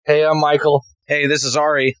Hey, I'm Michael. Hey, this is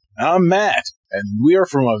Ari. I'm Matt, and we are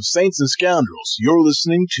from Saints and Scoundrels. You're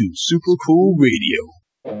listening to Super Cool Radio.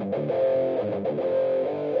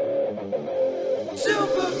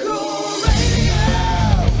 Super Cool Radio!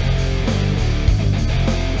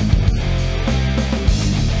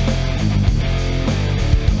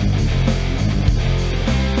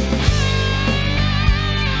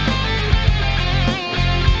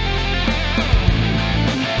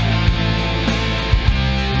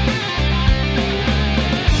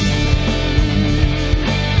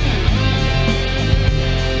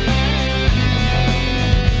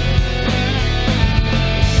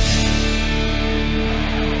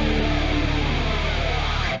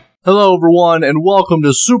 Hello everyone, and welcome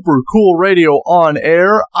to Super Cool Radio On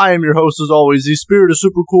Air. I am your host as always, the spirit of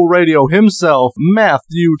Super Cool Radio himself,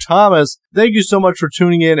 Matthew Thomas. Thank you so much for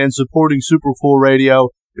tuning in and supporting Super Cool Radio.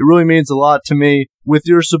 It really means a lot to me. With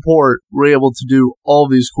your support, we're able to do all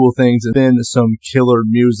these cool things and then some killer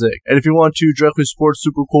music. And if you want to directly support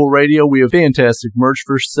Super Cool Radio, we have fantastic merch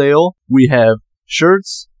for sale. We have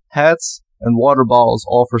shirts, hats, and water bottles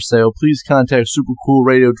all for sale. Please contact Super Cool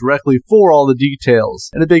Radio directly for all the details.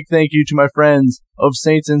 And a big thank you to my friends of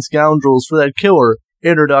Saints and Scoundrels for that killer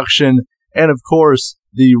introduction. And of course,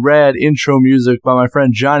 the rad intro music by my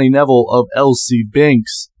friend Johnny Neville of LC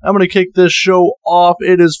Binks. I'm going to kick this show off.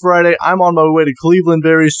 It is Friday. I'm on my way to Cleveland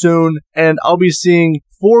very soon, and I'll be seeing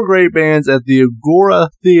 4 great bands at the Agora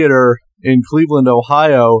Theater in Cleveland,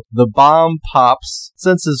 Ohio. The Bomb Pops,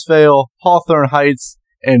 Senses Fail, Hawthorne Heights,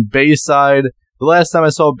 and Bayside. The last time I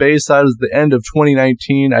saw Bayside was the end of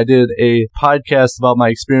 2019. I did a podcast about my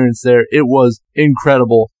experience there. It was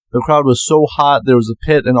incredible. The crowd was so hot. There was a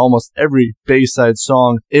pit in almost every Bayside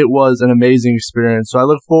song. It was an amazing experience. So I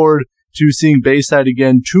look forward to seeing Bayside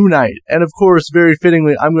again tonight. And of course, very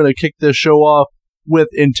fittingly, I'm going to kick this show off with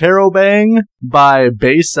Interrobang by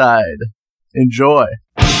Bayside. Enjoy.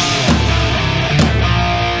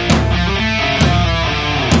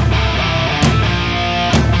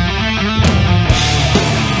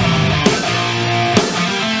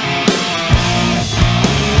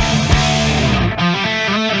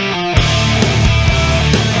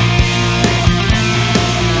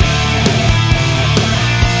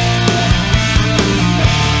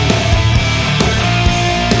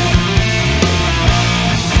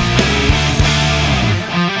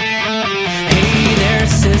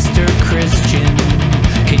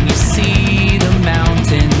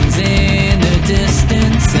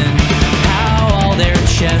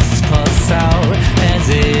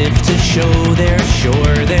 Show they're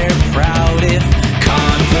sure they're proud. If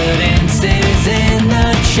confidence is in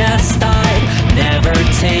the chest, I'd never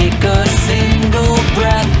take a single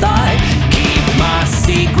breath. I'd keep my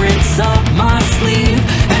secrets up my sleeve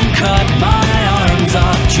and cut my arms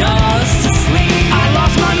off just to sleep. I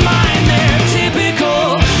lost my mind there,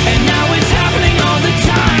 typical, and now it's happening all the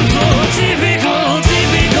time. So typical,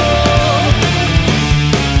 typical.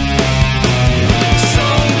 So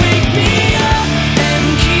wake me up and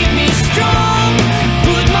keep me strong.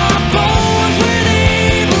 Put my bones where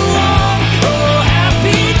they belong. Oh,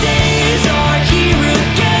 happy days are here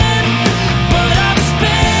again, but I've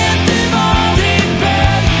spent them all in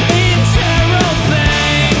bed in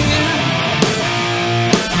Interrobang.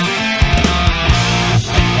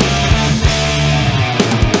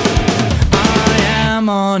 I am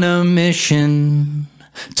on a mission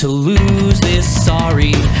to lose this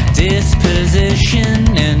sorry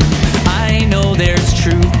disposition, and I know there's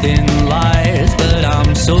truth in lies, but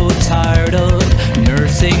I'm so tired of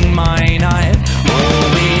nursing mine. I've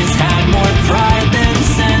always had more pride than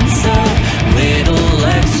sense, a little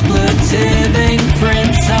expletive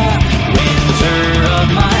imprints. A winter of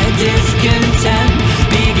my discontent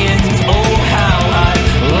begins. Oh, how I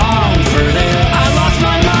long for there. I lost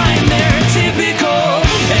my mind there, typical,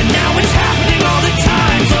 and now it's happening all the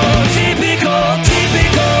time. So typical,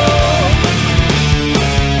 typical.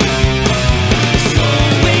 So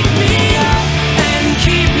wake me up and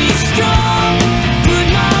keep me strong.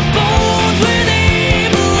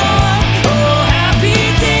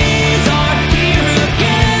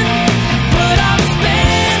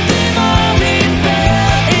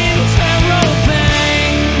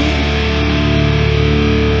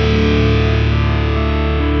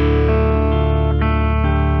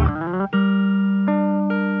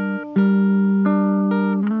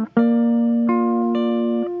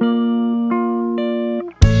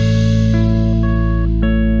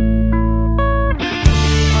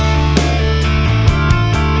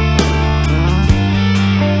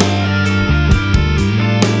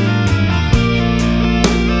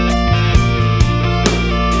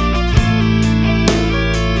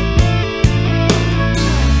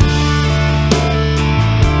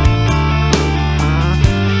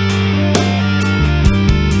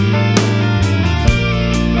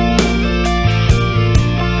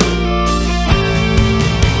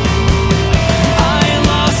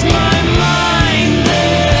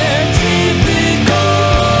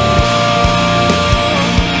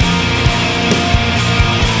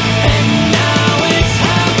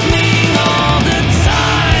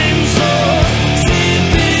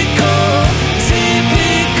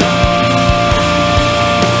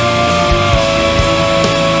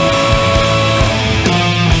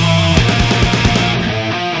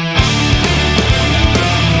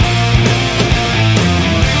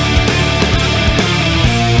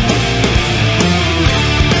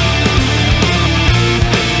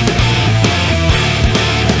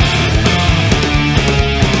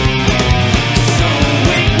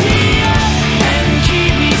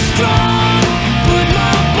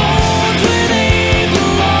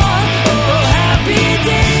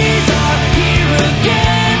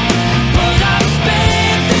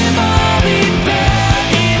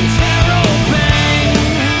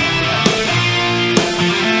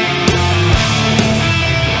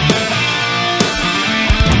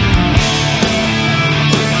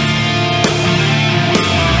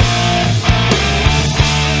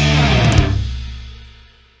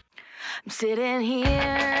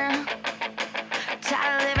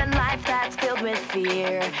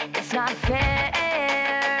 here. It's not fair.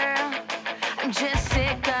 I'm just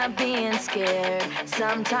sick of being scared.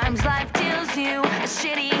 Sometimes life deals you a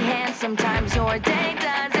shitty hand. Sometimes your day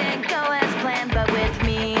doesn't go as planned. But with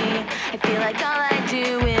me, I feel like all I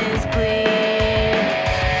do is bleed.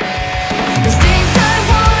 There's days I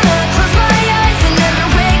wanna close my eyes and never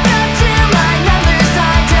wake up to my numbers.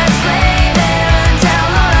 I just lay there until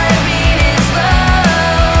all I read is low.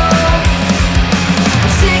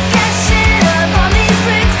 I'm sick as shit of all these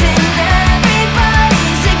bricks and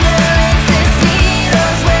everybody's ignorance. This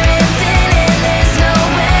needle's wearing thin and there's no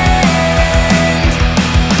end.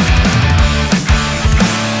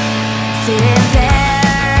 Sitting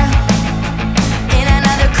there in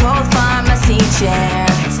another cold pharmacy chair,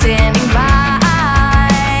 standing by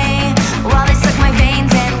while they suck my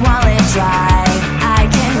veins and while it dry. I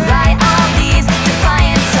can write all these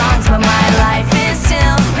defiant songs, but my life is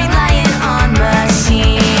still relying on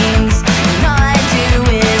machines, and all I do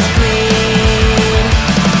is bleed.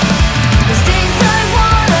 There's days I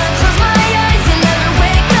wanna close my eyes and never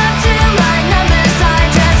wake up to my numbers. I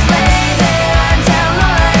just lay there until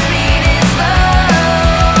all I read is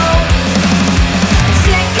low. I'm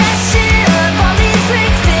sick as shit of all these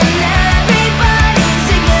bricks and everybody's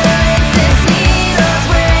ignorance. This needle's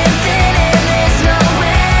wearing thin and there's no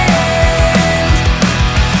end.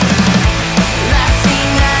 Last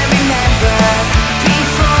thing I remember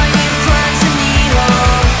before you plunge a needle,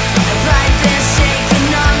 of life is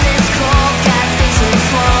shaking on this cold gas station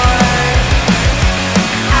floor.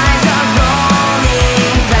 Eyes are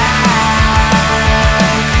rolling back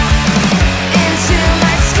into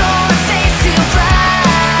my skull and face to black.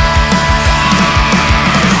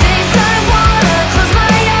 Days I wanna close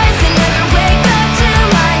my eyes and never wake up to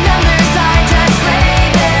my numbers. I just lay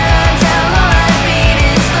there until all I read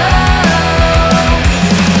is low.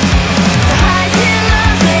 The highs and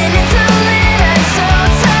lows and it's a lit. I'm so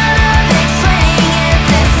tired of explaining it.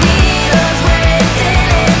 This needle's wearing thin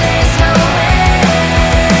and there's no end.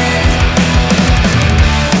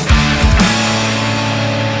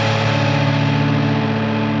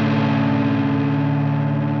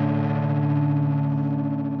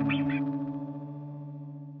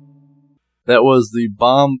 That was the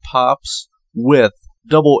Bomb Pops with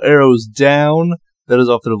Double Arrows Down. That is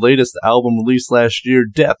off their latest album released last year,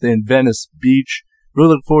 Death in Venice Beach. Really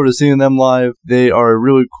look forward to seeing them live. They are a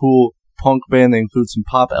really cool punk band. They include some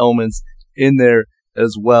pop elements in there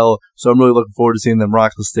as well. So I'm really looking forward to seeing them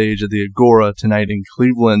rock the stage at the Agora tonight in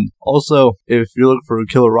Cleveland. Also, if you're looking for a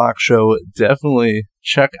killer rock show, definitely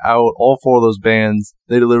check out all four of those bands.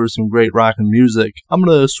 They deliver some great rock and music. I'm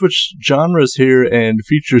going to switch genres here and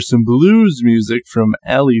feature some blues music from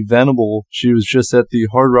Allie Venable. She was just at the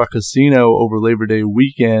Hard Rock Casino over Labor Day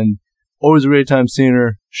weekend. Always a great time seeing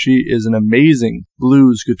her. She is an amazing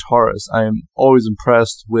blues guitarist. I am always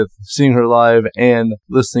impressed with seeing her live and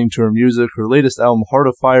listening to her music. Her latest album, Heart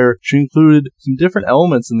of Fire, she included some different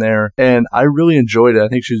elements in there, and I really enjoyed it. I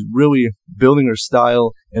think she's really building her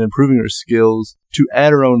style and improving her skills to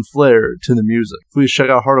add her own flair to the music. Please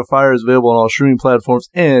check out Heart of Fire. It's available on all streaming platforms,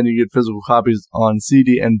 and you get physical copies on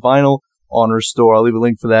CD and vinyl on her store. I'll leave a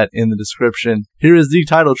link for that in the description. Here is the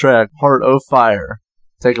title track, Heart of Fire.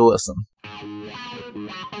 Take a listen.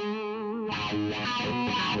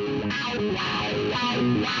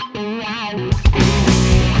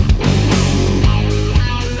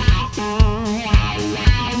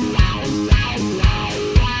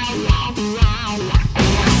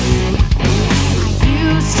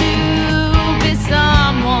 Used to be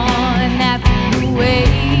someone that threw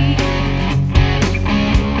away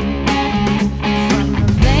from the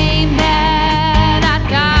blame that I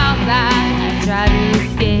caused. I tried to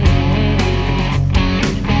escape.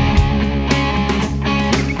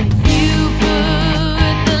 You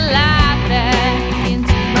put the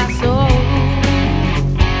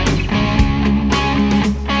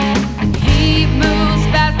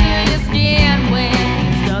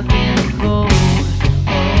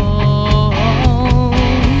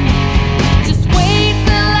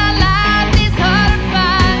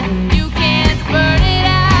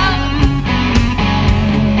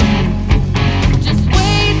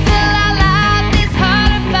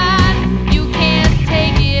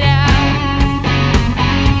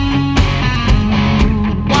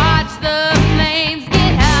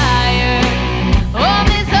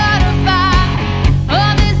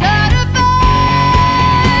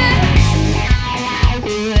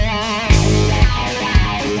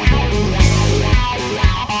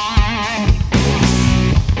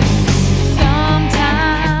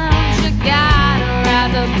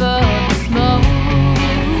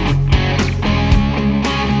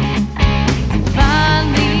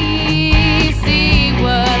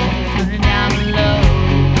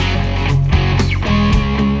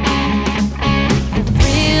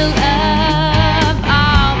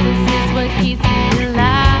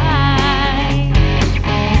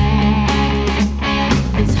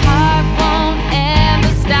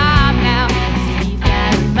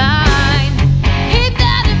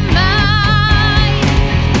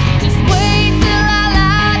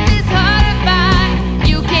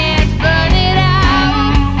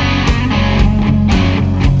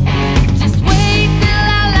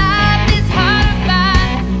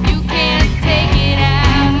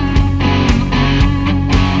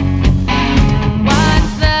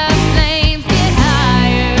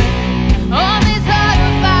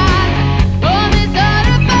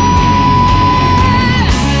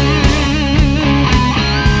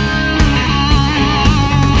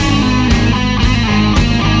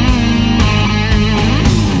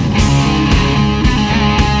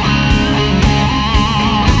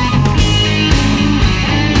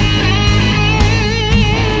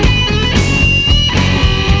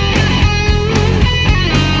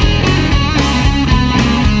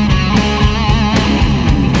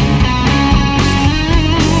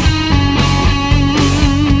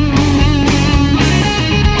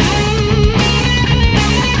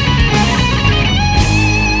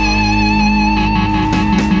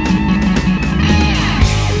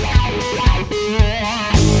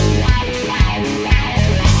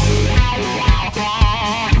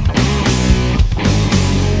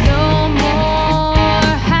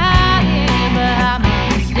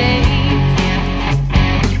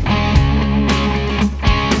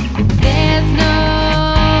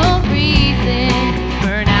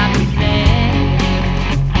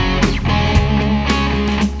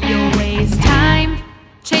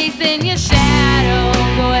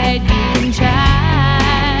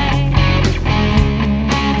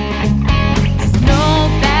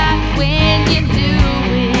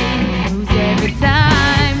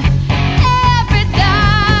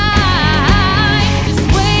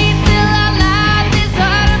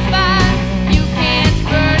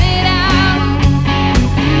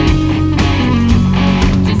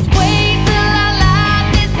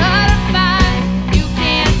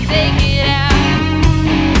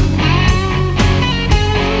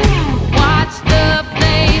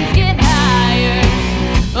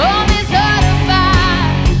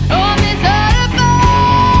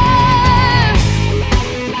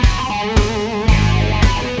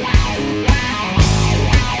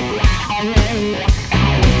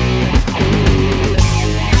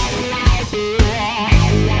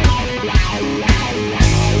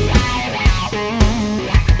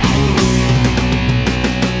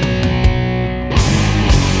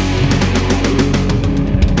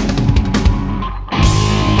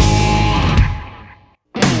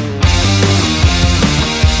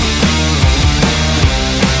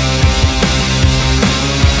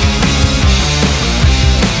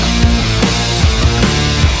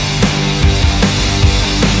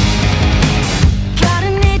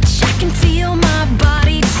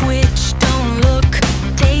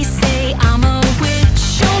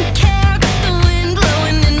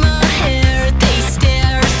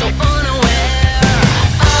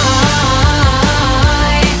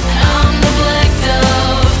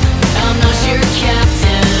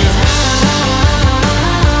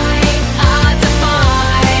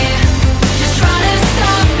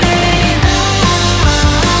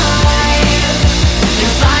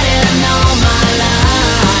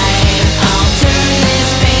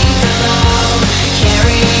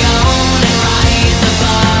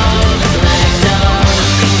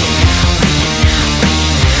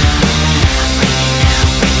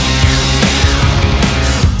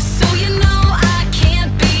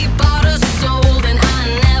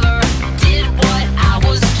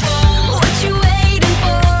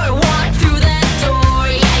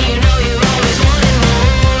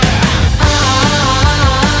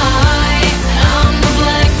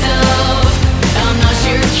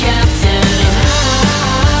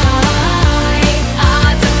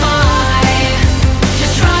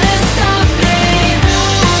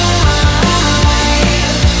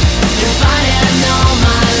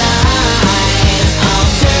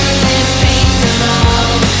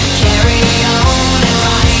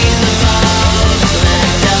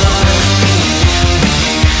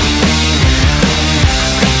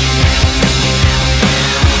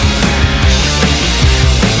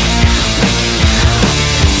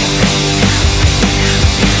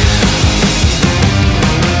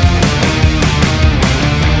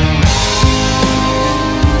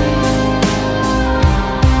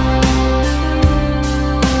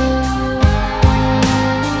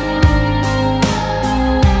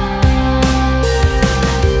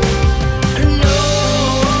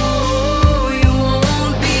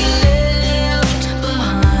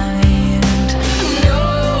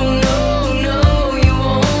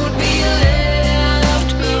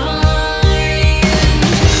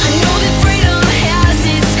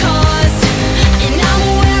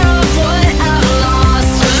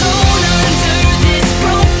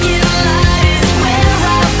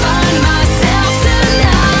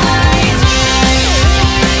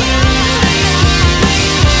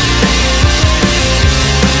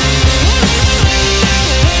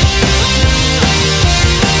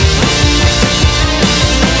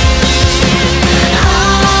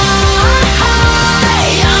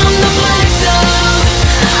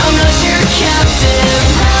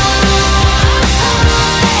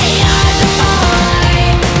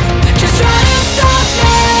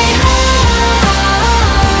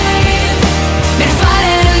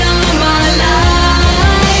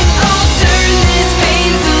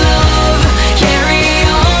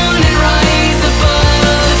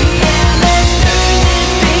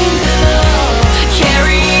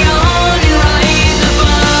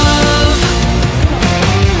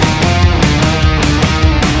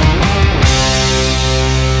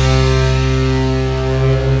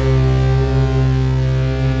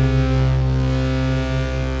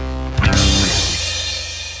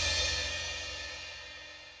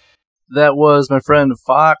That was my friend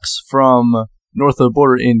Fox from north of the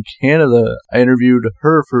border in Canada. I interviewed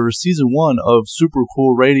her for season 1 of Super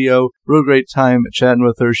Cool Radio. Real great time chatting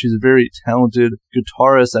with her. She's a very talented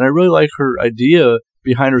guitarist, and I really like her idea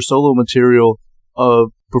behind her solo material of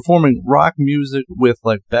performing rock music with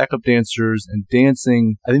like backup dancers and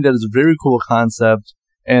dancing. I think that is a very cool concept,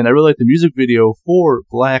 and I really like the music video for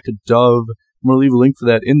Black Dove. I'm going to leave a link for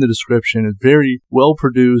that in the description. It's very well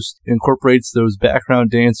produced, incorporates those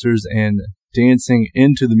background dancers and dancing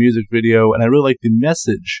into the music video, and I really like the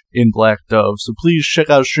message in Black Dove. So please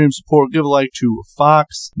check out Stream Support, give a like to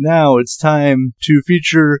Fox. Now it's time to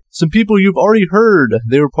feature some people you've already heard.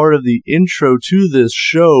 They were part of the intro to this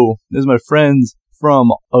show. This is my friends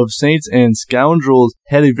from Of Saints and Scoundrels.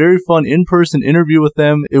 Had a very fun in-person interview with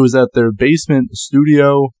them. It was at their basement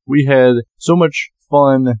studio. We had so much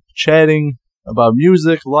fun chatting about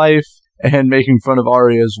music, life, and making fun of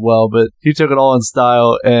Ari as well, but he took it all in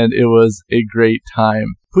style, and it was a great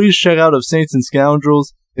time. Please check out Of Saints and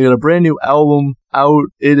Scoundrels. They got a brand new album out.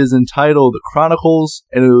 It is entitled Chronicles,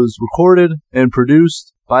 and it was recorded and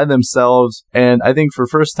produced by themselves, and I think for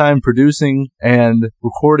first time producing and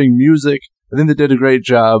recording music, I think they did a great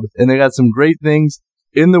job, and they got some great things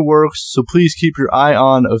in the works, so please keep your eye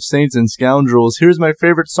on Of Saints and Scoundrels. Here's my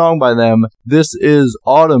favorite song by them. This is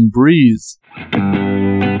Autumn Breeze.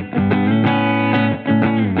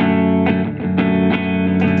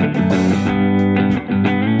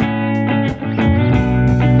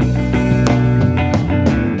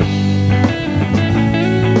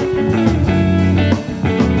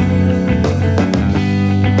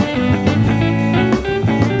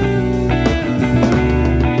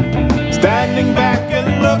 Standing back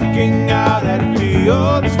and looking out at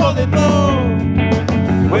fields fully blown,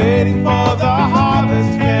 waiting for the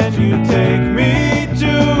harvest. Can you take me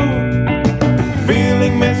to?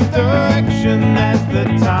 Feeling misdirection as the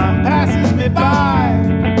time passes me by.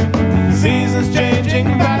 Seasons changing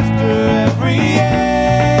faster every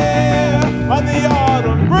year on the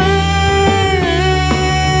autumn breeze.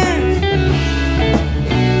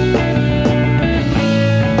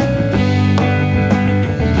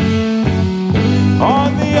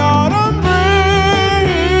 On the autumn breeze.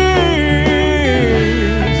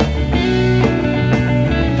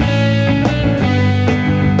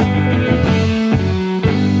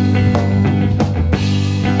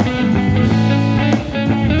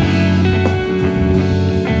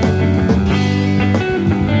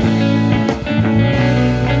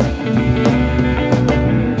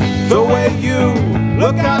 The way you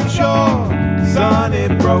look out your sunny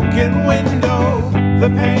broken window, the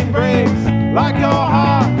pain breaks like your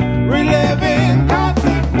heart, reliving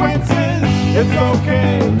consequences. It's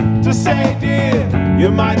okay to say, dear,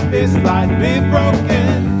 you might be slightly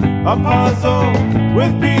broken. A puzzle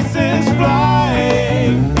with pieces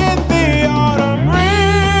flying in the autumn breeze.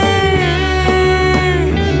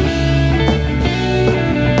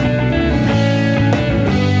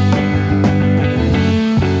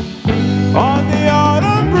 On the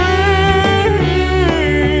autumn breeze.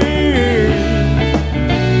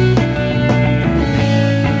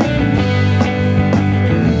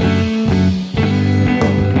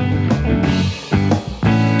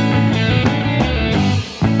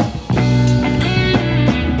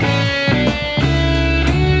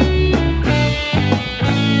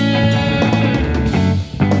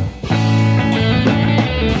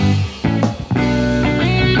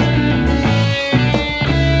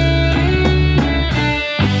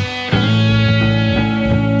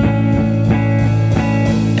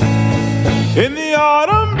 In the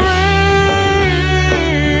autumn breeze.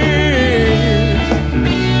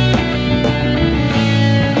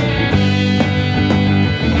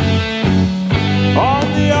 On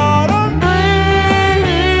the autumn breeze.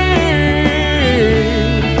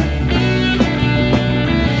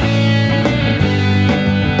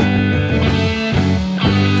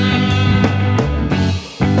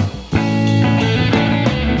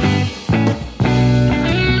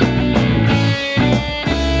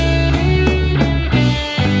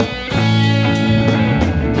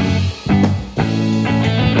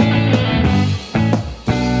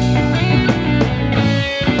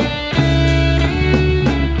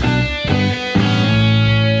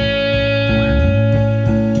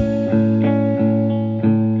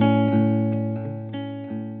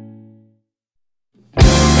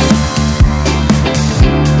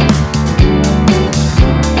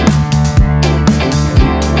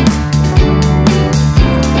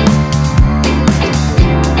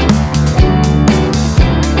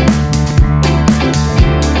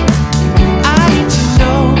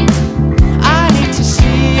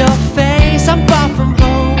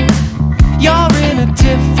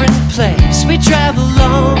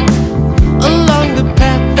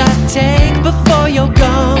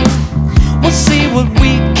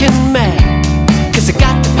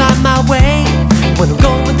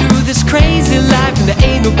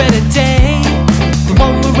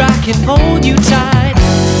 can hold you tight.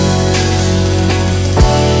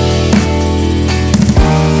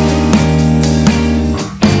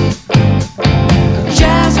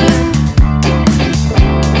 Jasmine,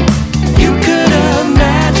 you could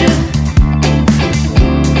imagine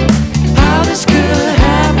how this could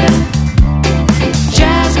happen.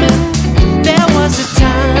 Jasmine, there was a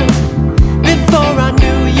time before I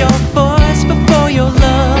knew your voice, before your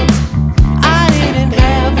love. I didn't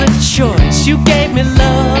have a choice. You gave me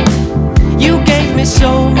love. You gave me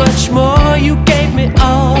so much more. You gave me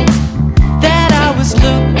all that I was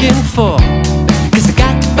looking for. 'Cause I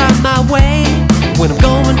got to find my way when I'm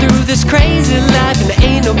going through this crazy life, and there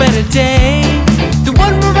ain't no better day. The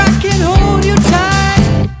one where I can hold you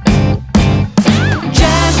tight.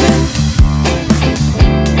 Jasmine,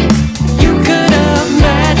 you could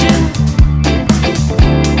imagine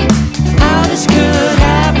how this could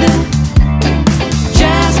happen.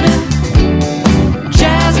 Jasmine,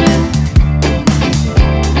 Jasmine,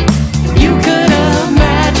 you could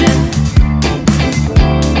imagine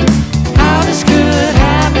how this could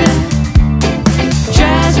happen.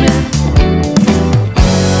 Jasmine.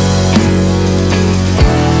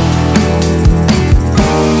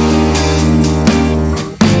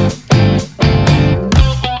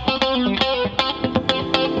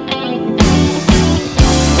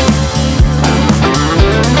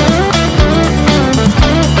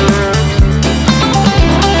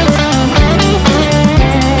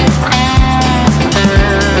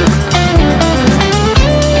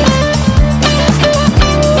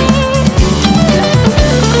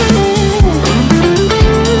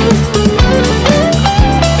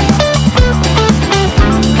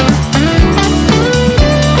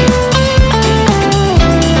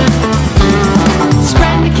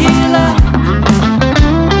 Sprite tequila,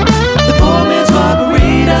 the poor man's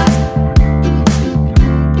margarita.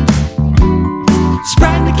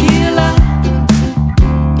 Sprite tequila,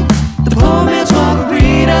 the poor man's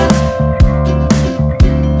margarita.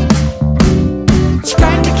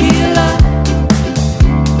 Sprite tequila,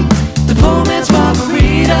 the poor man's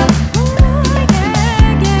margarita.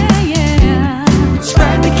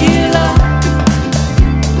 Sprite tequila,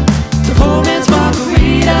 the poor man's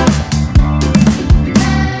margarita.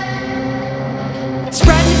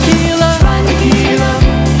 Sprite tequila,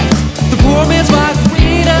 the poor man's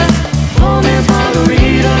margarita. Poor man's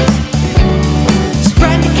margarita.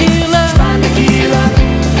 Sprite tequila,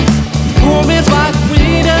 poor man's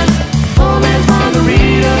margarita. Poor man's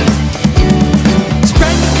margarita.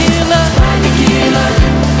 Sprite tequila,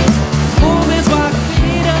 poor man's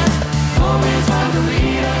margarita. Poor man's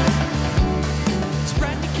margarita.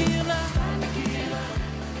 Sprite tequila,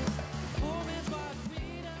 poor man's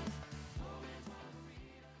margarita.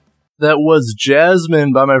 That was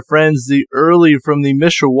Jasmine by my friends The Early from the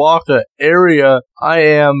Mishawaka area. I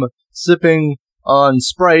am sipping on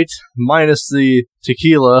Sprite minus the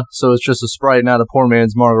tequila, so it's just a Sprite, not a poor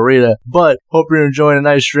man's margarita. But hope you're enjoying a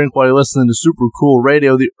nice drink while you're listening to Super Cool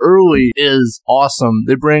Radio. The Early is awesome.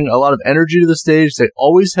 They bring a lot of energy to the stage. They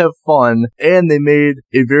always have fun, and they made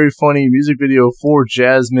a very funny music video for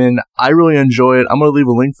Jasmine. I really enjoy it. I'm going to leave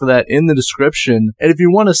a link for that in the description. And if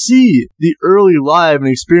you want to see The Early live and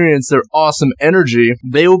experience their awesome energy,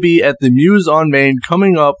 they will be at the Muse on Main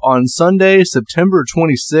coming up on Sunday, September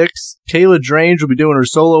 26th. Kayla Drange will be doing her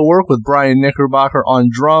solo work with Brian Knickerbocker on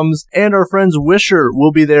drums, and our friends Wisher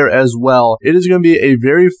will be there as well. It is going to be a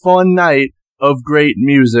very fun night of great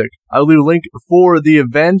music. I'll leave a link for the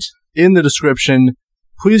event in the description.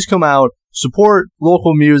 Please come out, support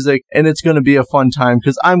local music, and it's going to be a fun time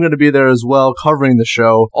because I'm going to be there as well covering the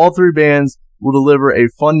show. All three bands will deliver a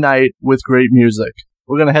fun night with great music.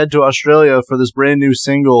 We're going to head to Australia for this brand new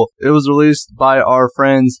single. It was released by our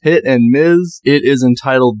friends Hit and Miz. It is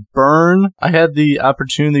entitled Burn. I had the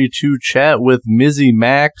opportunity to chat with Mizzy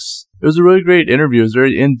Max. It was a really great interview. It was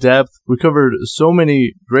very in-depth. We covered so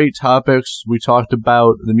many great topics. We talked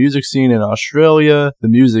about the music scene in Australia, the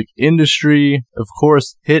music industry, of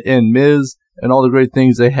course, Hit and Miz, and all the great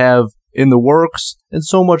things they have in the works, and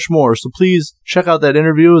so much more. So please check out that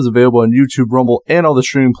interview. It's available on YouTube, Rumble, and all the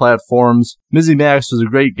streaming platforms. Mizzy Max was a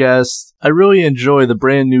great guest. I really enjoy the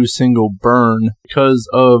brand new single Burn because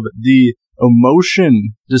of the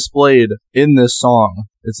emotion displayed in this song.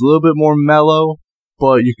 It's a little bit more mellow,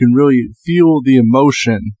 but you can really feel the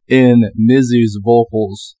emotion in Mizzy's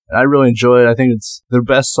vocals. And I really enjoy it. I think it's their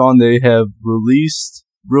best song they have released.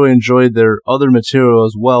 Really enjoyed their other material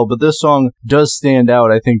as well, but this song does stand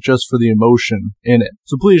out, I think, just for the emotion in it.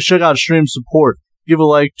 So please check out Stream Support. Give a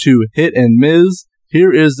like to Hit and Miz.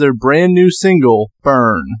 Here is their brand new single,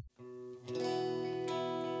 Burn.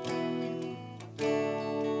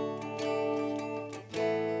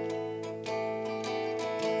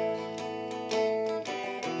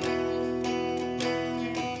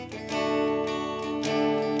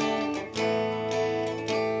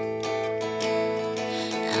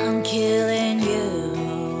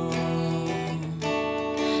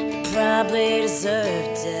 probably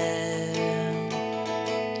deserved it.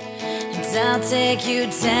 And I'll take you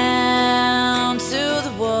down to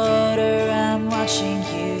the water. I'm watching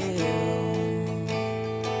you.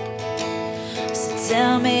 So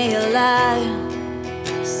tell me a lie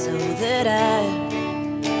so that I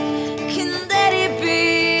can let it be.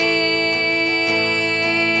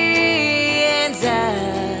 And I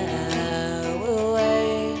will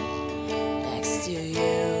wait next to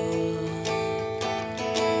you.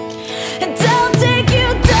 And I'll take you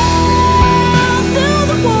down to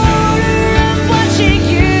the water. I'm watching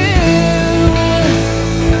you.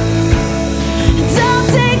 And I'll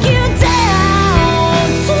take you down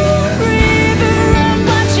to the river. I'm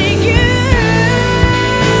watching you.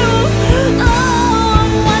 Oh,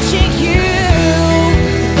 I'm watching you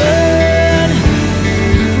burn.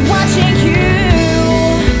 I'm watching you.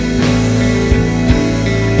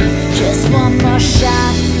 Just one more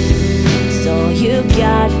shot. It's all you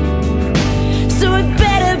got. So it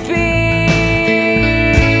better be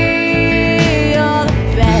all the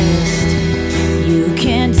best you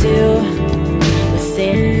can do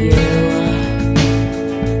within you.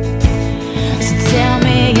 So tell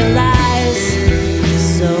me your lies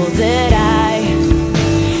so that I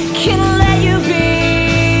can let you be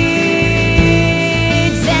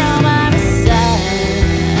down by my side,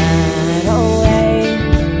 away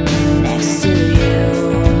next to you.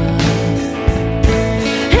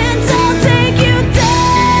 And I'll take you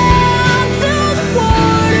down to the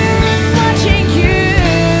water. I'm watching you.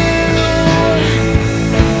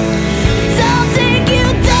 And I'll take you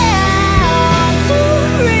down to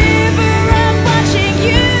the river. I'm watching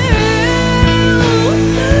you.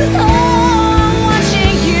 Oh, I'm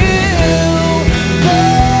watching you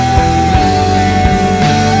burn.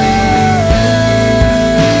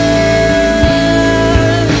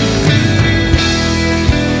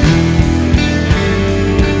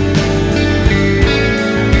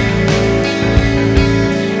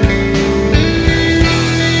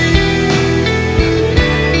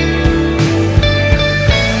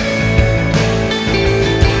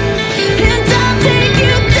 And I'll take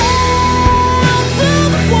you down to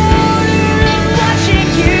the water. I'm watching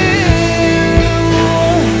you.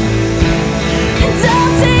 And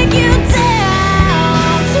I'll take you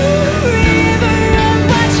down to the river. I'm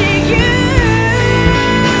watching you.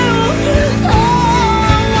 Oh,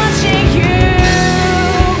 I'm watching you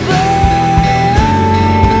burn.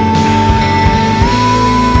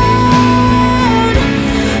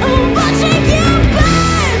 I'm watching you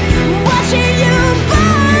burn. I'm watching you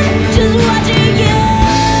burn. Just watching you burn.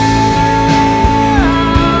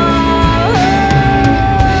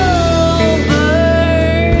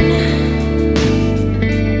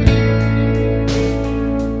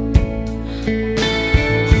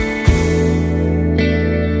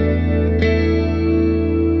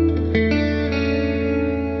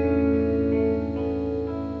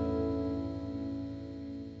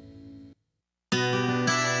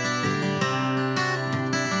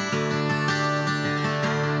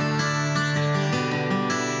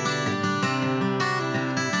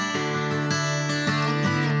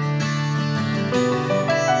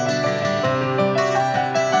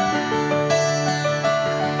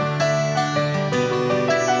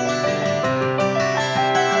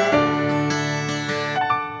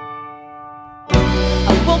 I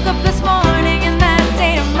woke up this morning in that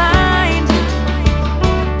state of mind.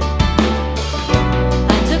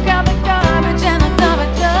 I took out the garbage and looked up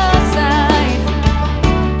at the sign.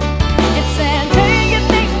 It said, take your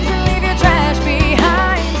things and leave your trash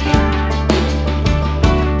behind.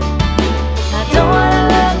 I don't wanna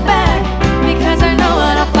look back because I know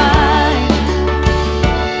what I'll find.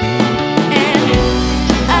 And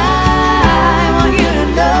I want you to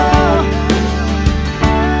know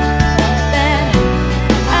that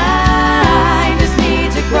I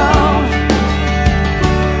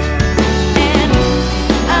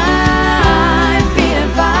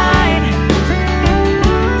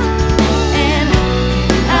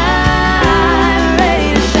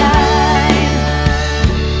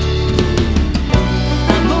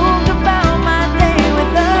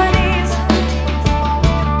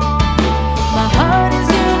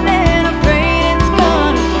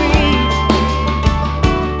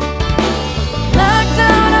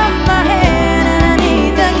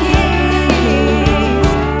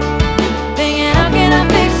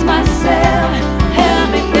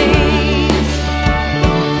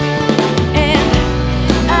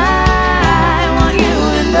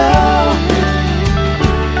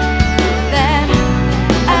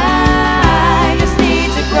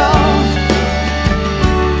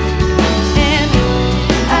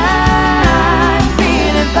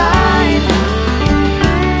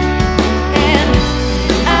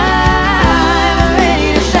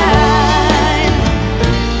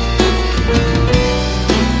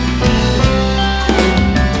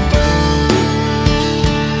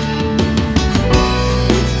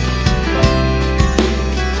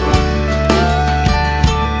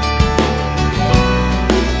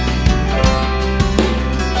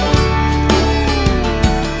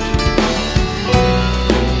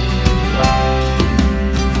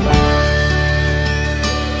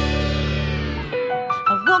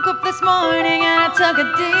woke up this morning and I took a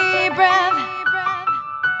deep breath.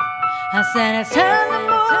 I said it's time to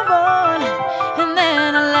move on, and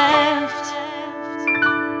then I left.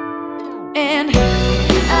 And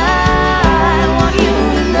I want you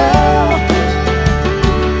to know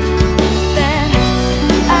that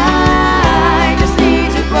I just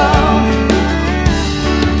need to grow.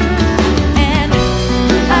 And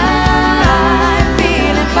I'm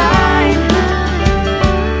feeling fine.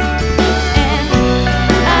 And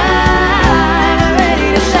I'm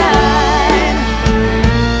ready to shine.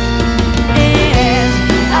 And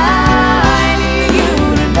I need you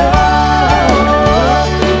to know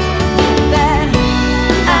that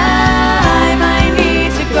I might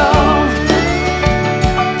need to go.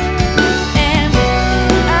 And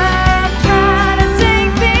I'm trying to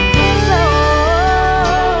take things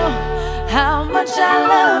slow. How much I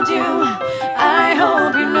loved you, I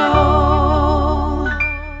hope you know.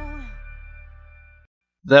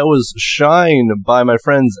 That was Shine by my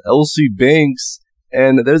friends Elsie Banks,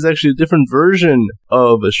 and there's actually a different version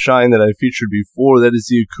of Shine that I featured before. That is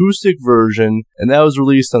the acoustic version, and that was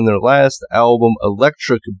released on their last album,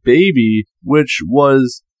 Electric Baby, which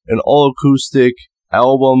was an all-acoustic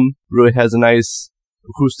album. Really has a nice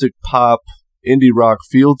acoustic pop, indie rock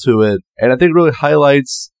feel to it, and I think it really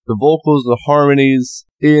highlights the vocals, the harmonies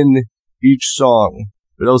in each song.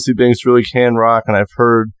 But Elsie Banks really can rock, and I've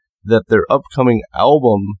heard that their upcoming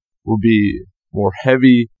album will be more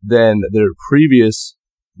heavy than their previous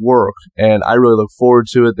work, and I really look forward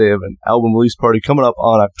to it. They have an album release party coming up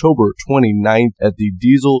on October 29th at the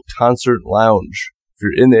Diesel Concert Lounge. If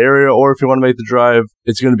you're in the area or if you want to make the drive,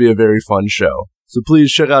 it's going to be a very fun show. So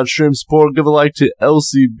please check out Stream Support, give a like to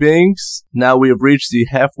Elsie Banks. Now we have reached the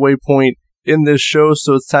halfway point in this show,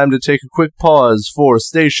 so it's time to take a quick pause for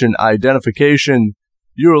station identification.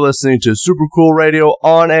 You're listening to Super Cool Radio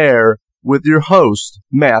on air with your host,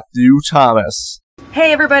 Matthew Thomas.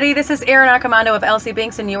 Hey everybody, this is Erin Accomando of Elsie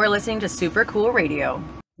Banks, and you are listening to Super Cool Radio.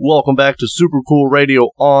 Welcome back to Super Cool Radio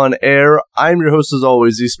on air. I'm your host as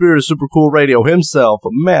always, the spirit of Super Cool Radio himself,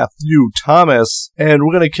 Matthew Thomas. And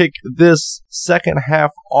we're going to kick this second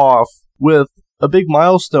half off with a big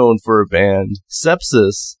milestone for a band.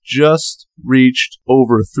 Sepsis just reached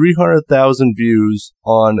over 300,000 views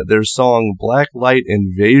on their song Black Light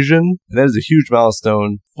Invasion. And that is a huge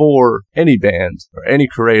milestone for any band or any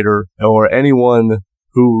creator or anyone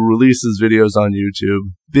who releases videos on YouTube.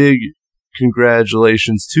 Big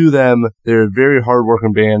congratulations to them. They're a very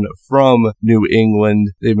hardworking band from New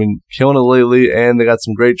England. They've been killing it lately, and they got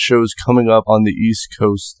some great shows coming up on the East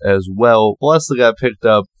Coast as well. Plus, they got picked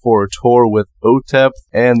up for a tour with OTEP,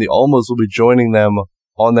 and the Almas will be joining them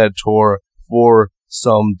on that tour for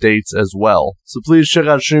some dates as well. So please check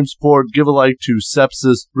out Stream Support, give a like to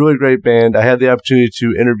Sepsis, really great band. I had the opportunity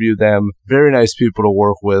to interview them. Very nice people to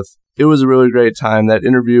work with. It was a really great time. That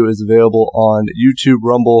interview is available on YouTube,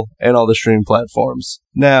 Rumble, and all the stream platforms.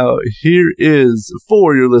 Now, here is,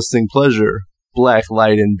 for your listening pleasure, Black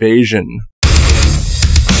Light Invasion.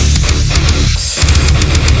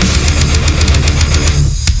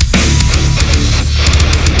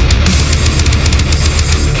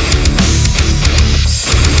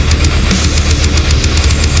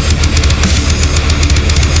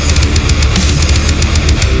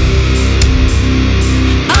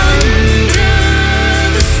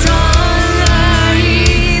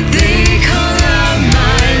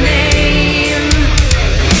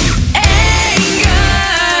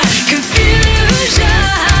 Anger, confusion.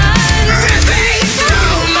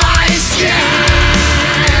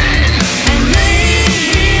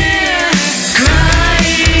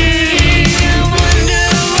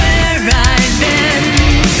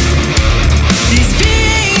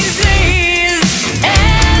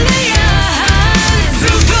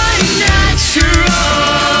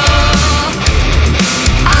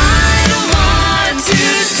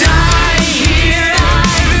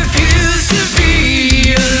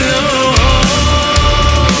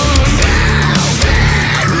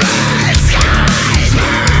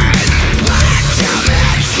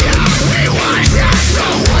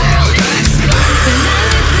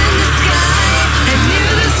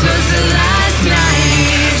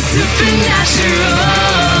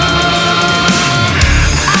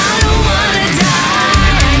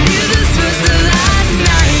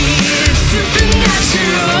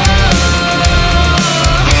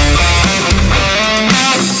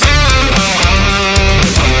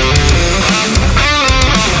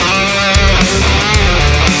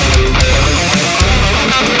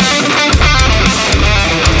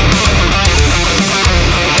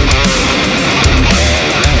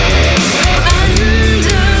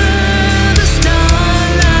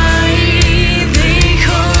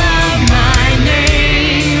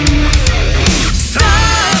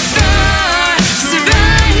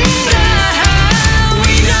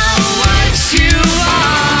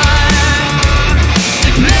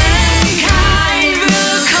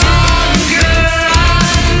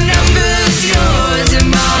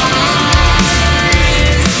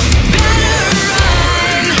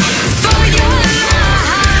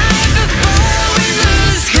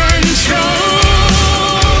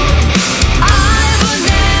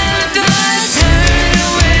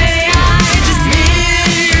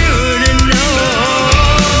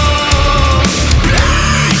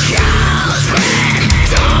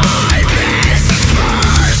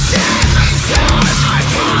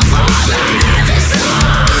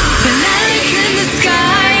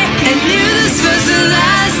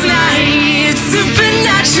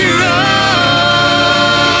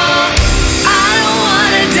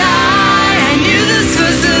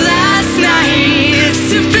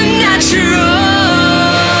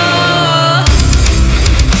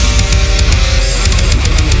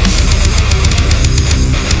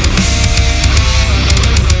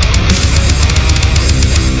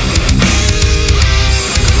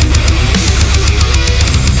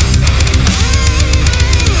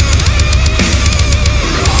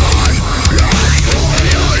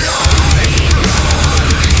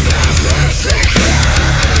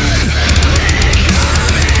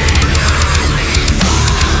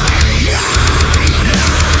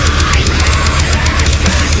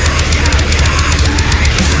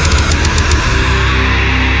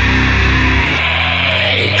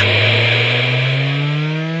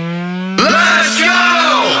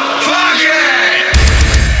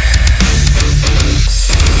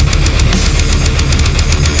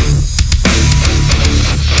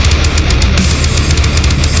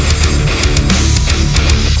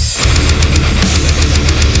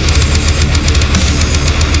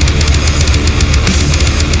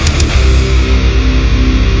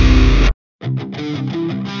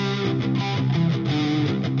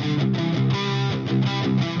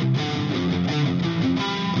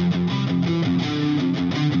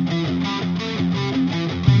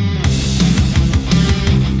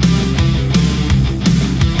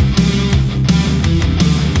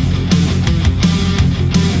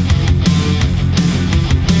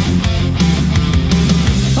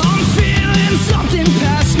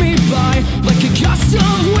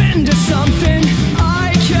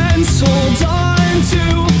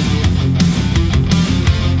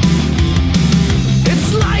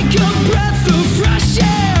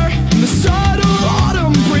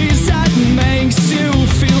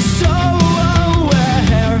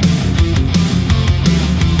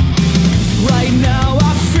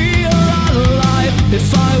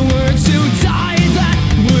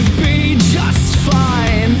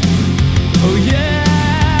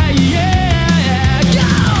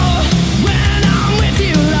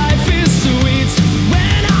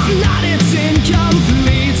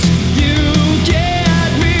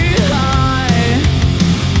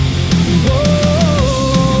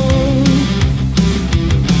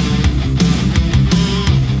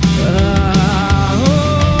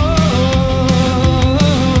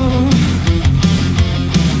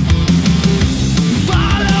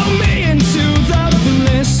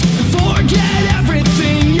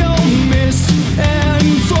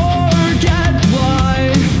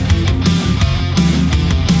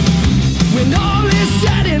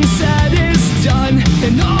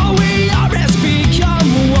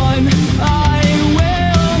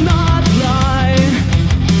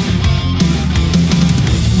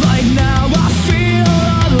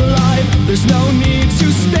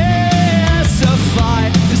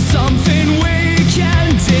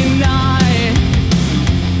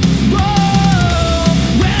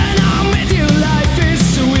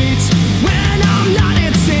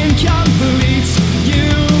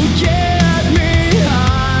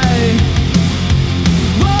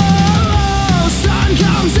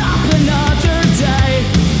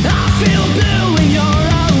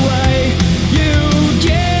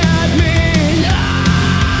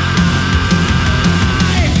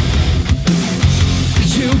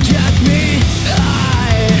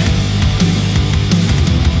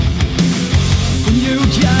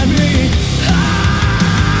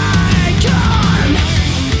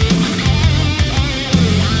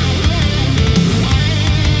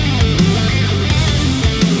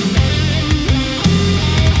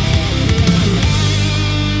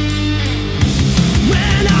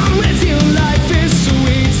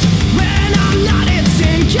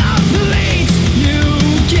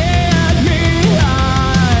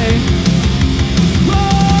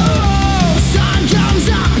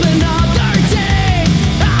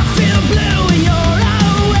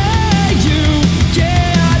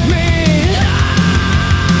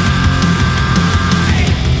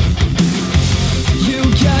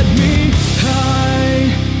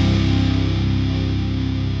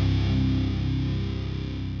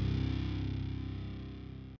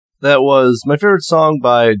 That was my favorite song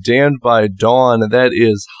by Damned by Dawn. That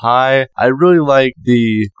is High. I really like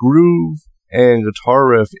the groove and guitar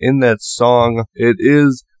riff in that song. It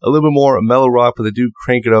is a little bit more mellow rock, but they do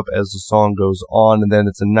crank it up as the song goes on, and then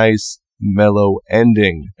it's a nice mellow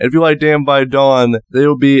ending. And if you like Damned by Dawn, they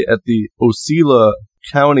will be at the Osceola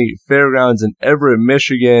County Fairgrounds in Everett,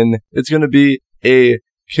 Michigan. It's going to be a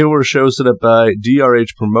killer show set up by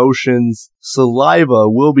DRH Promotions. Saliva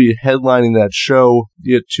will be headlining that show.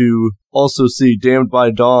 You get to also see Damned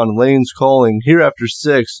by Dawn, Lane's Calling, Here After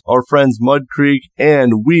 6, our friends Mud Creek,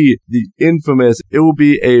 and We, the Infamous. It will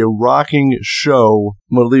be a rocking show.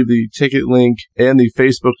 I'm going to leave the ticket link and the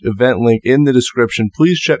Facebook event link in the description.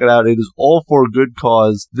 Please check it out. It is all for a good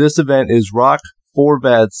cause. This event is Rock for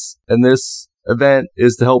Vets, and this event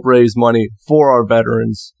is to help raise money for our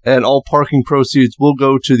veterans, and all parking proceeds will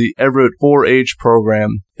go to the Everett 4-H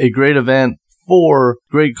program. A great event for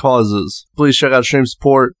great causes. Please check out Stream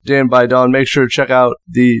Support, Damned by Dawn. Make sure to check out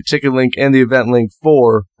the ticket link and the event link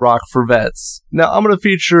for Rock for Vets. Now, I'm going to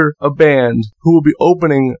feature a band who will be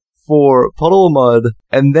opening for Puddle of Mudd,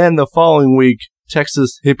 and then the following week,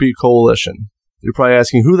 Texas Hippie Coalition. You're probably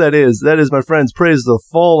asking who that is. That is my friends Praise the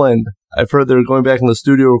Fallen. I've heard they're going back in the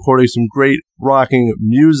studio recording some great rocking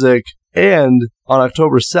music. And on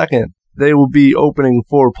October 2nd, they will be opening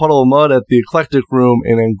for Puddle of Mudd at the Eclectic Room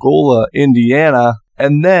in Angola, Indiana.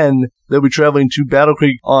 And then they'll be traveling to Battle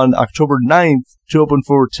Creek on October 9th to open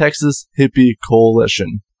for Texas Hippie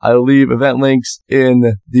Coalition. I'll leave event links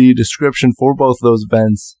in the description for both of those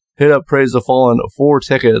events. Hit up Praise the Fallen for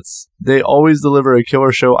tickets. They always deliver a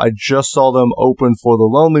killer show. I just saw them open for The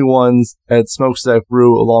Lonely Ones at Smokestack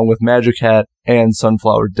Brew along with Magic Hat and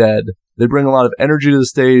Sunflower Dead. They bring a lot of energy to the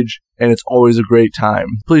stage, and it's always a great time.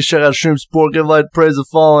 Please check out Stream Support, give a like, Praise the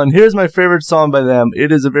Fallen. Here's my favorite song by them.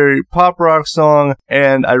 It is a very pop rock song,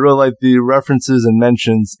 and I really like the references and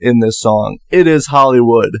mentions in this song. It is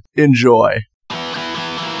Hollywood. Enjoy.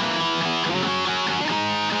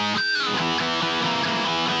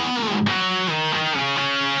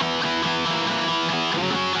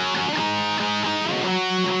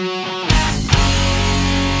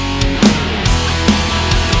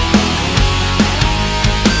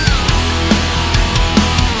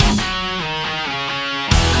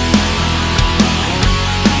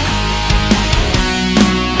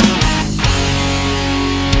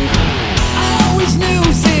 I always knew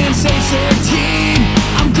sensation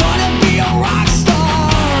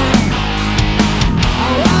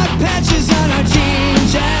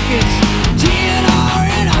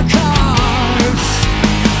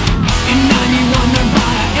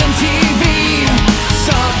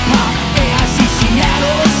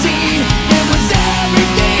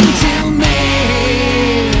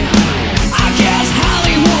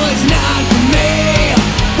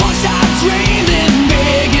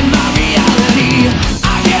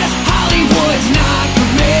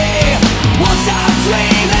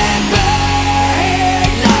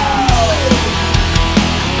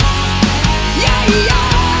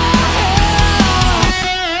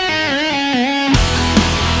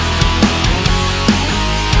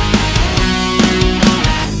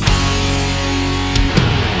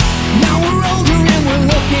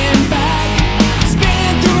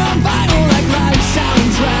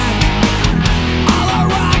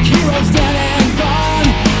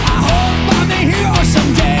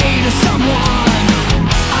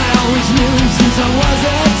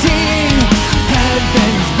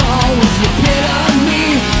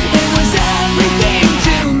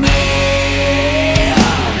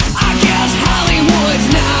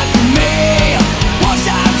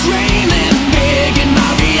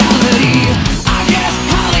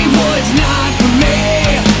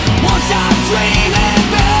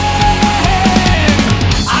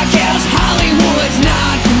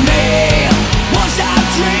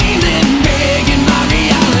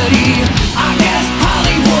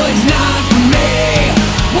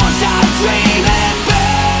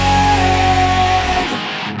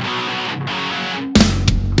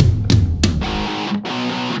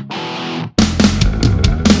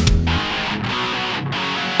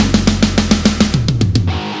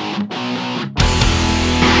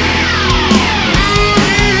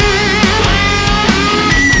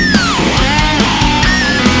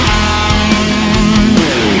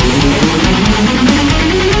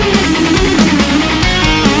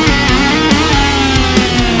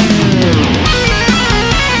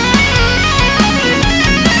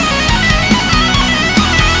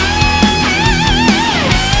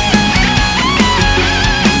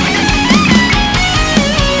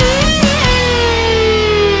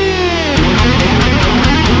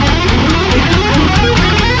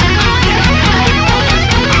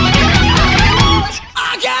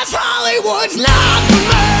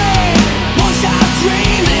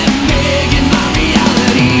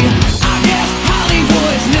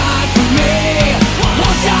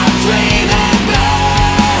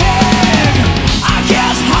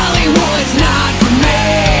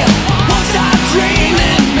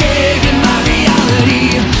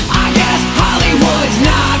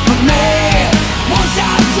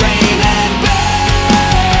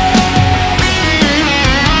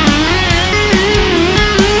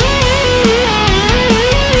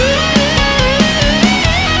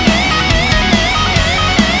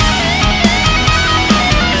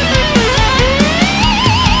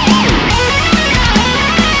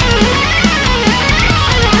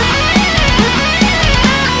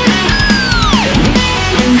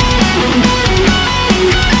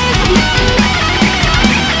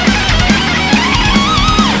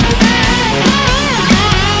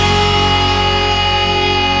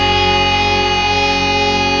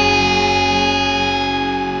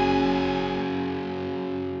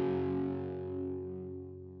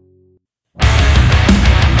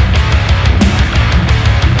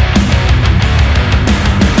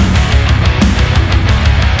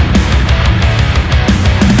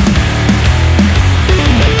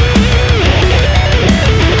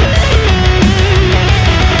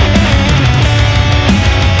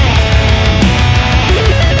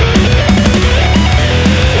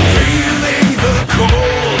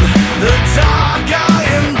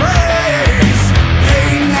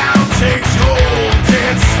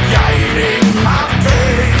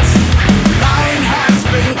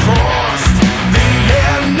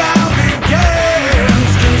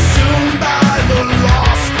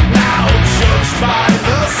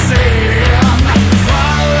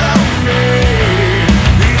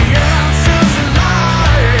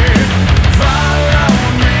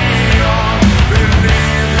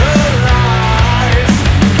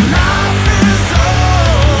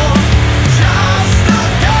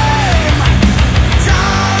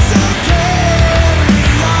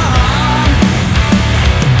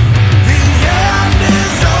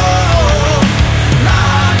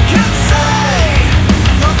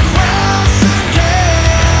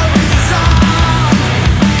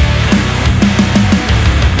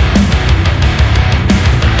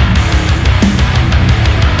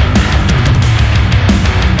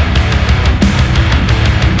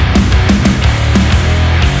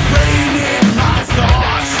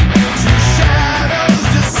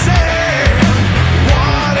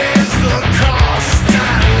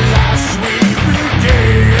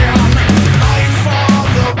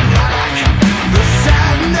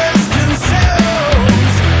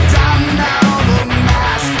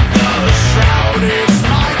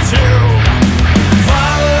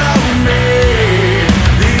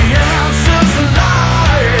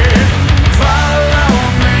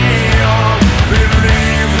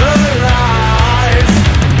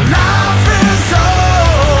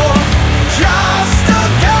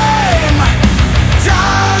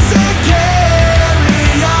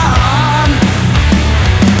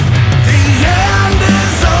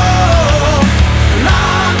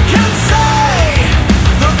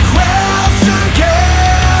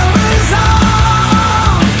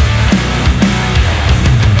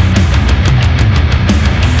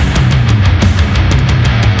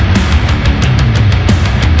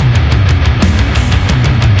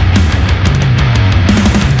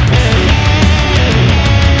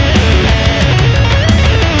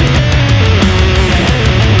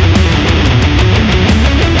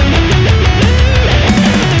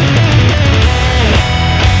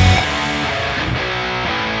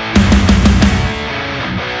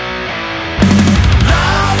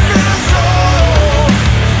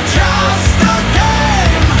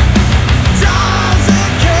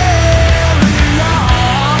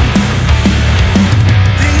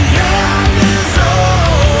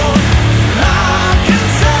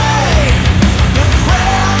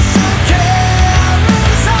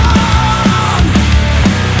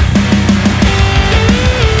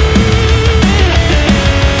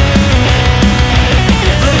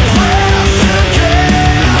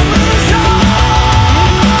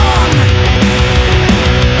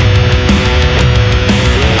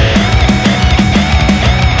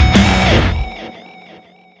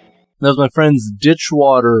That was my friends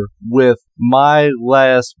Ditchwater with My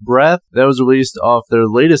Last Breath. That was released off their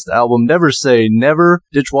latest album, Never Say Never.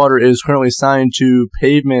 Ditchwater is currently signed to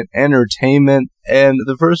Pavement Entertainment. And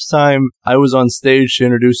the first time I was on stage to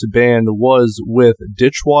introduce a band was with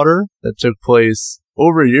Ditchwater. That took place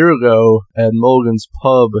over a year ago at Mulligan's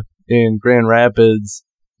Pub in Grand Rapids.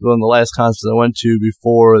 One of the last concerts I went to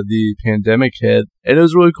before the pandemic hit. And it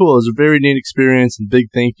was really cool. It was a very neat experience, and big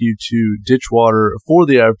thank you to Ditchwater for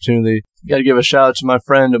the opportunity. Gotta give a shout out to my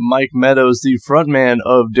friend Mike Meadows, the frontman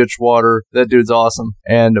of Ditchwater. That dude's awesome.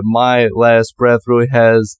 And My Last Breath really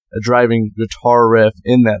has a driving guitar riff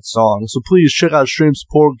in that song. So please check out Stream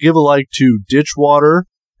Support, give a like to Ditchwater.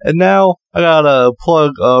 And now I gotta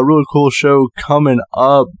plug a really cool show coming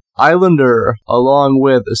up. Islander, along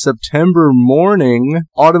with September Morning,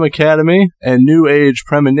 Autumn Academy, and New Age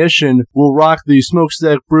Premonition will rock the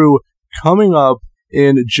Smokestack Brew coming up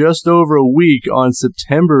in just over a week on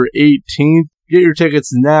September 18th. Get your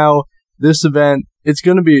tickets now. This event, it's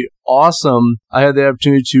going to be awesome. I had the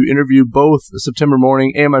opportunity to interview both September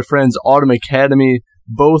Morning and my friends Autumn Academy.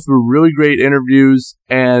 Both were really great interviews,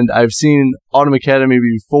 and I've seen Autumn Academy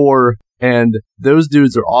before, and those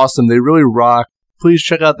dudes are awesome. They really rock. Please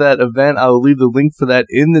check out that event. I will leave the link for that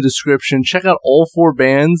in the description. Check out all 4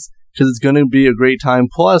 bands because it's going to be a great time.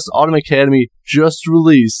 Plus, Autumn Academy just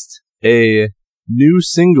released a new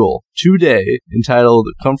single today entitled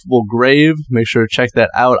Comfortable Grave. Make sure to check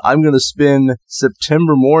that out. I'm going to spin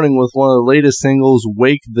September Morning with one of the latest singles,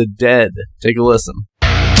 Wake the Dead. Take a listen.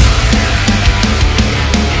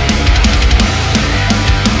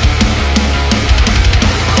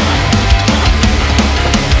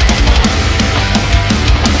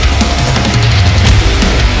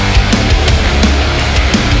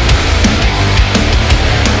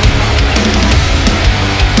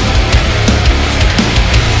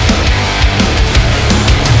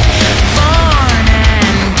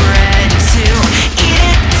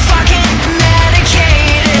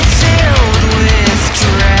 Medicated, filled with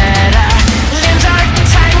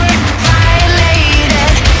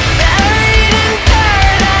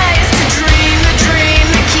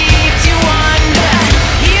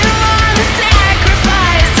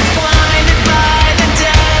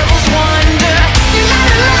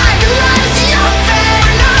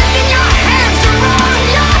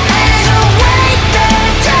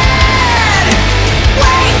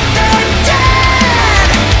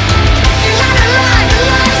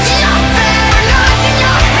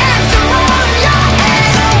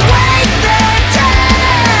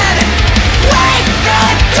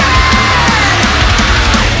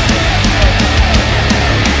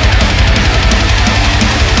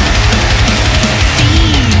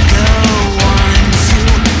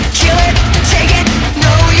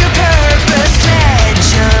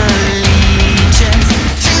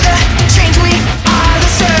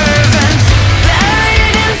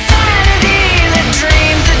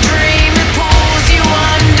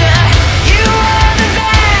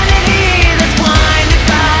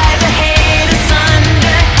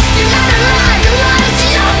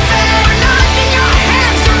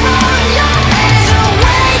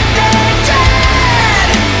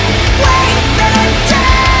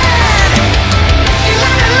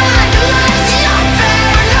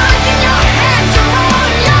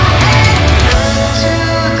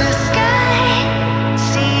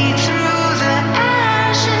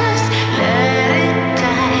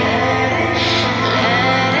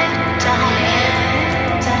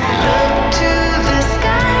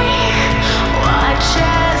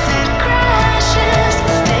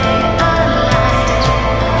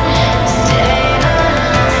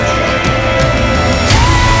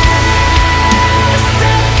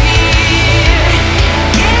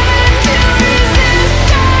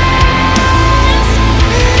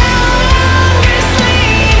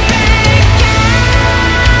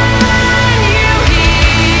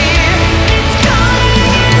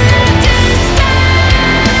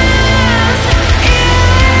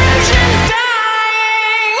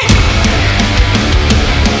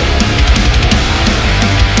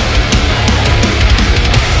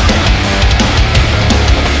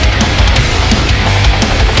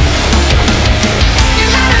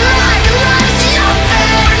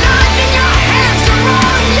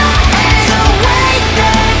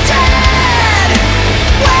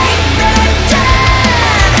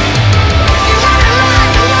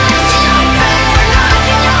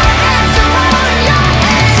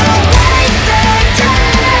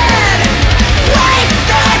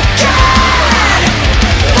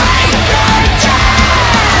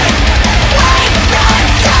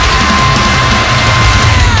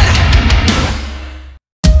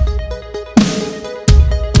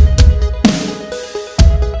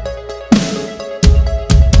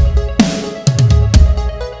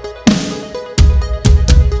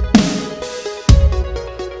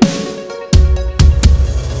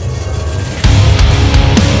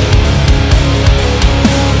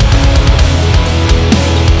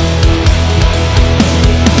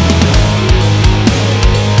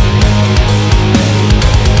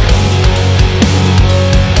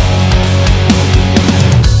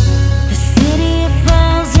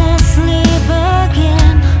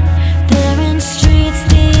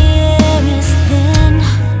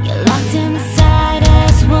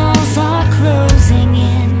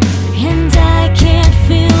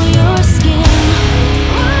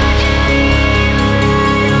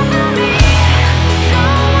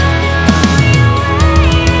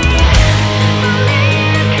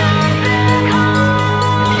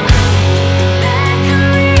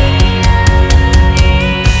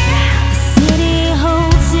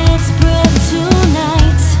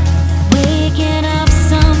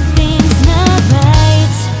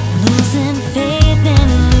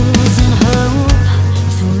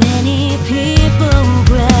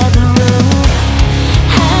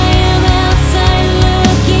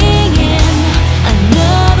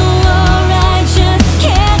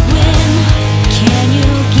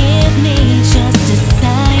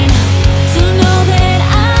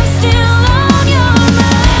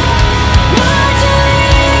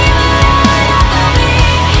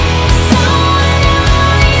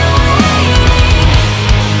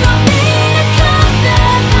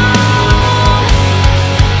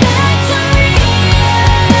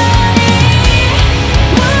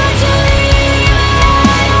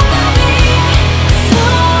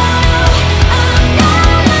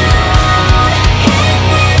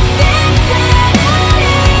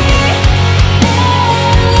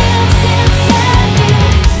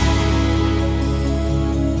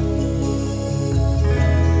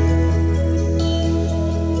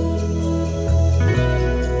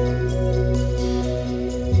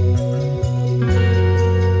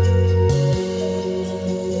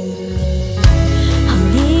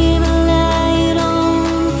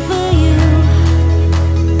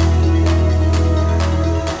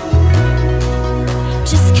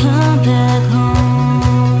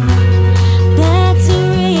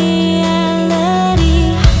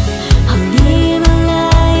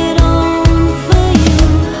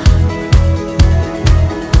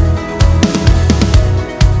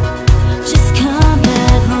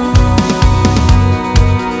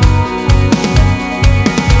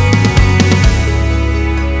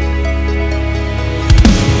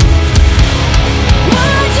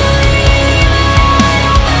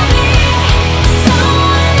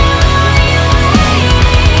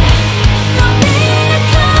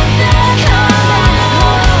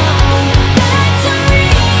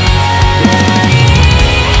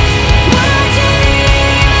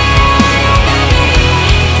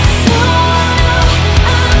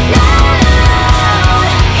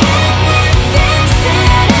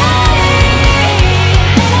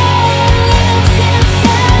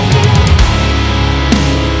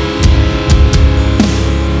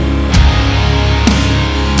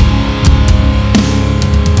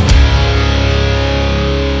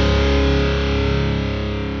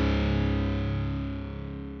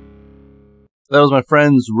That was my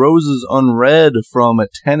friends Roses Unread from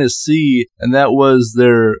Tennessee, and that was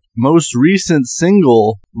their most recent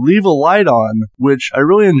single, Leave a Light On, which I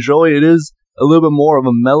really enjoy. It is a little bit more of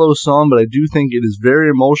a mellow song, but I do think it is very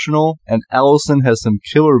emotional, and Allison has some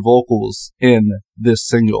killer vocals in this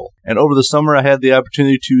single. And over the summer, I had the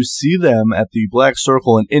opportunity to see them at the Black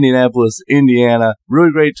Circle in Indianapolis, Indiana.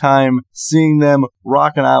 Really great time seeing them,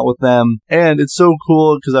 rocking out with them, and it's so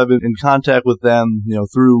cool because I've been in contact with them,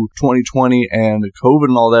 through 2020 and COVID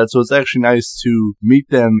and all that, so it's actually nice to meet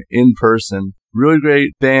them in person. Really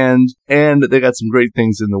great band, and they got some great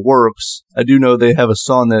things in the works. I do know they have a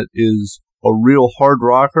song that is a real hard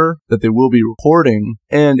rocker that they will be recording.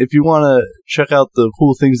 And if you want to check out the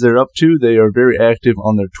cool things they're up to, they are very active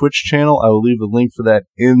on their Twitch channel. I will leave a link for that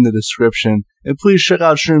in the description. And please check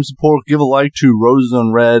out Stream Support. Give a like to Roses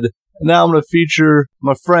Unread. And now I'm going to feature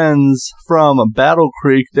my friends from Battle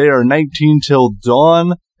Creek. They are 19 Till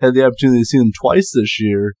Dawn. Had the opportunity to see them twice this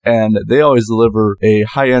year, and they always deliver a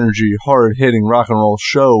high-energy, hard-hitting rock and roll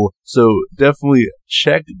show, so definitely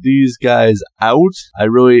check these guys out. I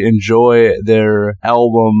really enjoy their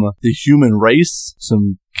album, The Human Race,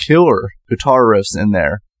 some killer guitar riffs in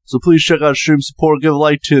there. So please check out Stream Support, give a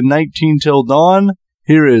like to 19 Till Dawn.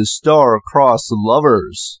 Here is Star-Crossed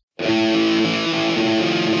Lovers.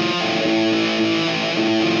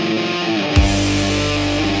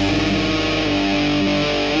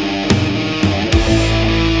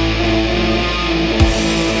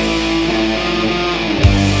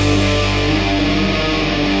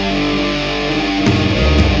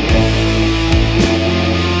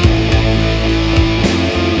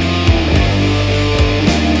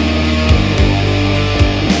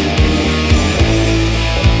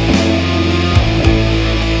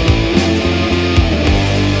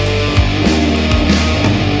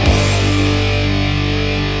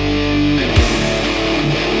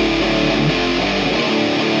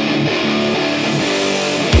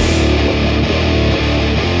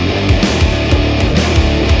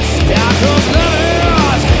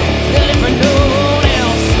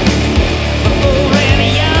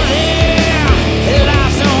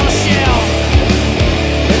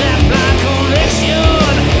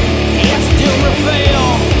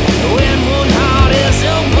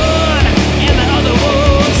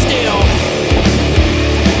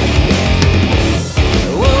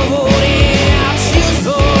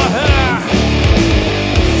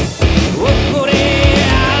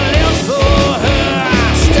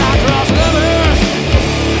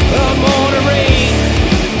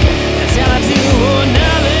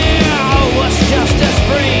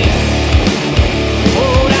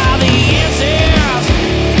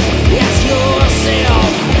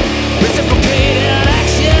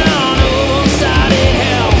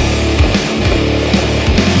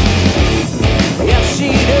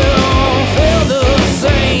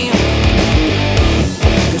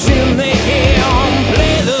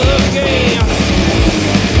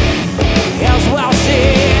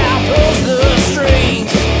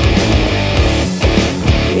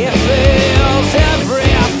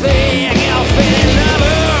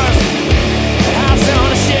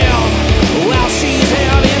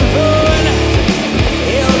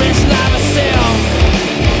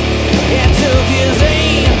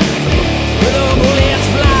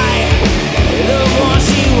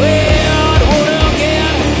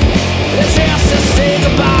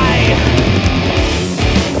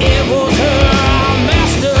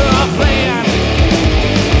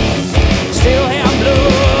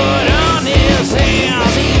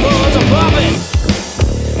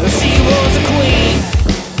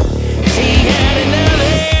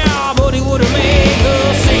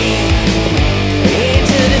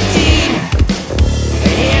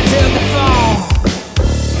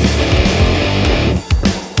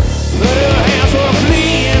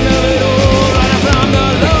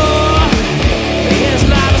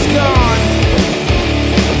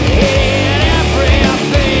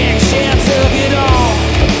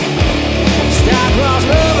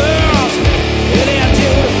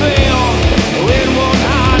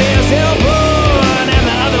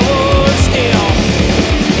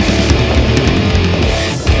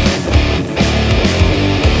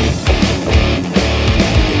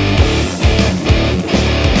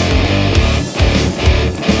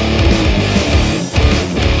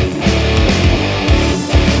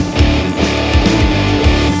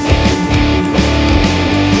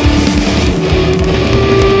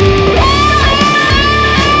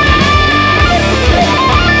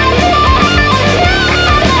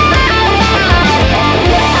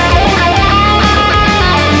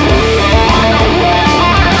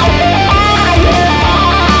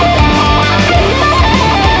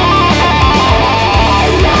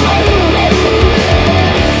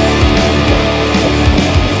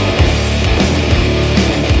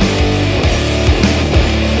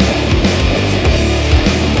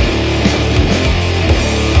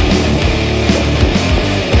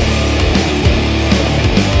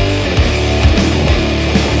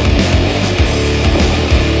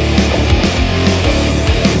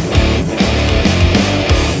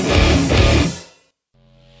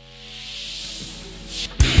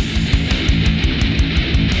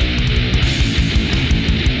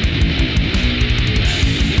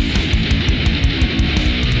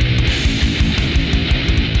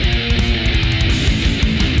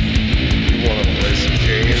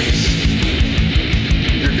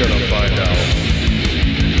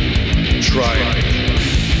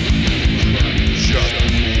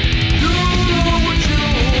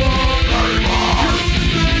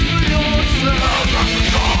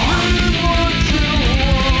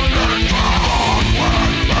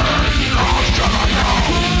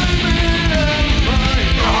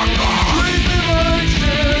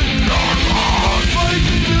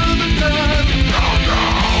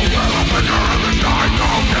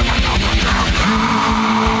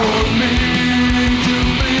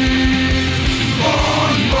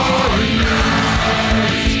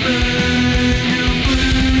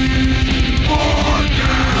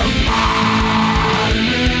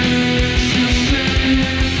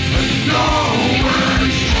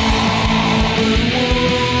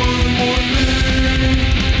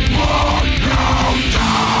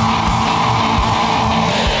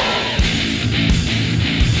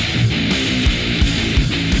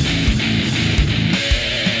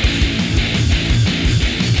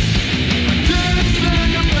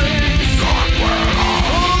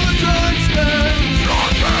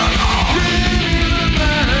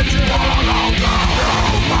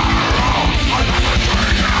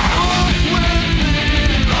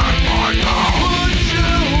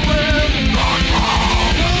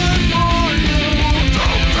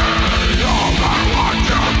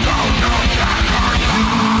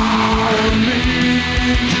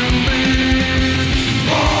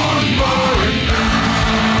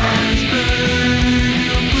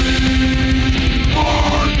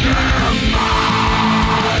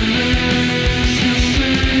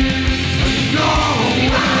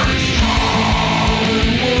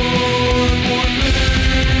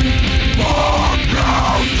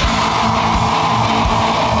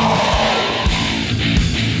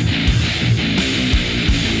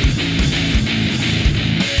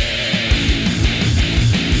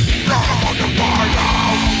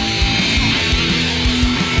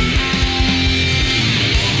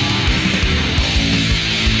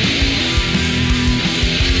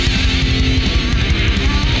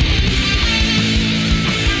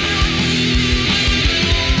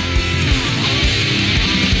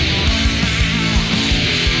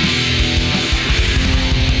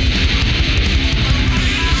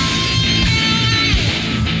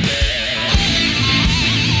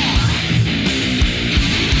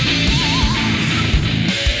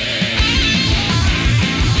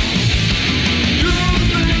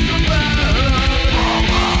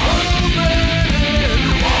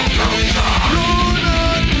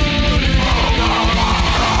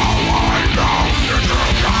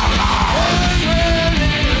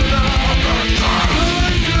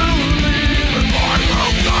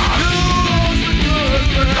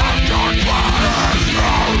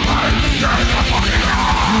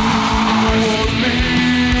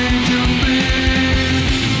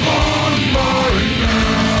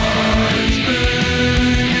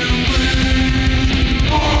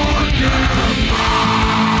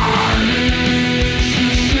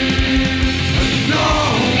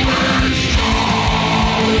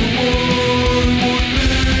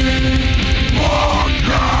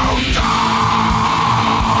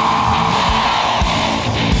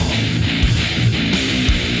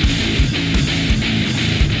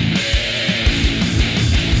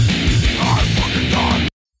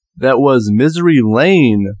 That was Misery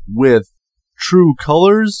Lane with True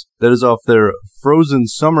Colors. That is off their Frozen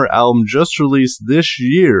Summer album just released this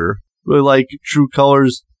year. Really like True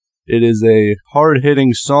Colors. It is a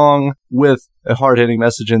hard-hitting song with a hard-hitting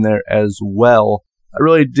message in there as well. I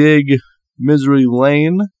really dig Misery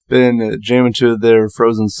Lane. Been jamming to their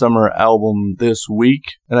Frozen Summer album this week,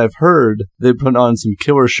 and I've heard they've put on some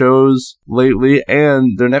killer shows lately,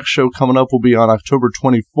 and their next show coming up will be on October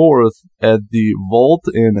 24th at the Vault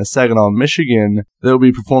in Saginaw, Michigan. They'll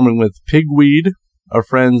be performing with Pigweed, our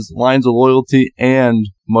friends Lines of Loyalty, and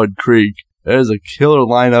Mud Creek. That is a killer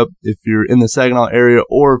lineup if you're in the Saginaw area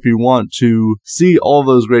or if you want to see all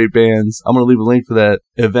those great bands. I'm going to leave a link for that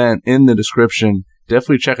event in the description.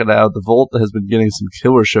 Definitely check it out. The Vault has been getting some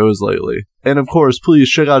killer shows lately. And of course, please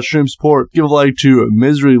check out Stream Support. Give a like to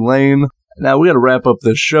Misery Lane. Now we got to wrap up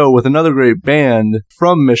this show with another great band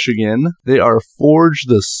from Michigan. They are Forge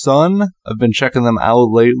the Sun. I've been checking them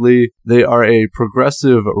out lately. They are a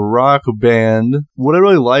progressive rock band. What I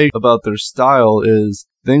really like about their style is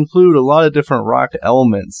they include a lot of different rock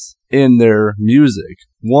elements in their music.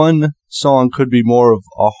 One song could be more of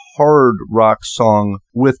a hard rock song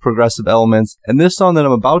with progressive elements, and this song that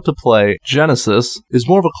I'm about to play, Genesis, is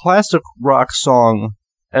more of a classic rock song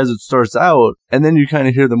as it starts out, and then you kind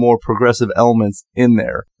of hear the more progressive elements in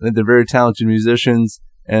there. I think they're very talented musicians,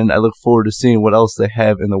 and I look forward to seeing what else they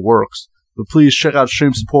have in the works. But please check out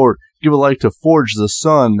Stream Support. Give a like to Forge the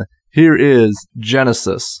Sun. Here is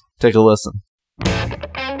Genesis. Take a listen.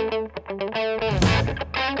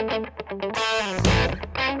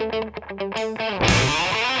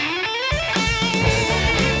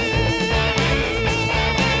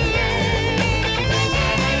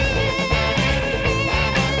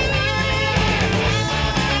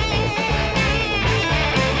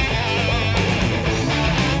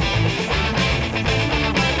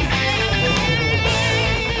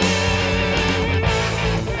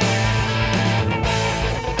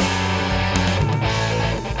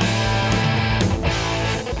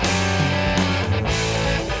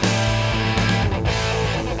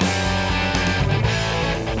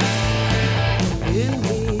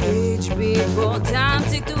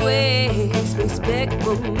 Respect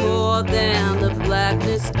for more than the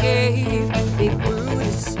blackness gave. It brewed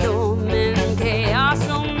a storm and chaos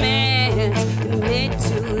romance. It made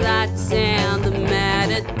two lights and the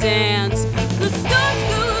matter dance. The stars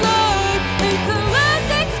collide and colors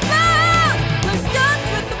explode. Like stars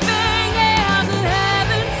with the bang and the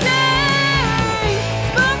heavens sing.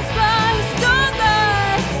 Sparks fly,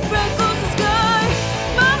 starlight, freckles the sky.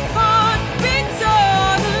 My heart beats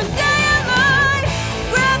on the daylight.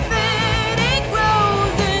 Gravity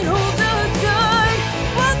grows and holds us tight.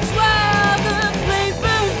 Once while the flames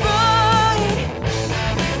burn bright.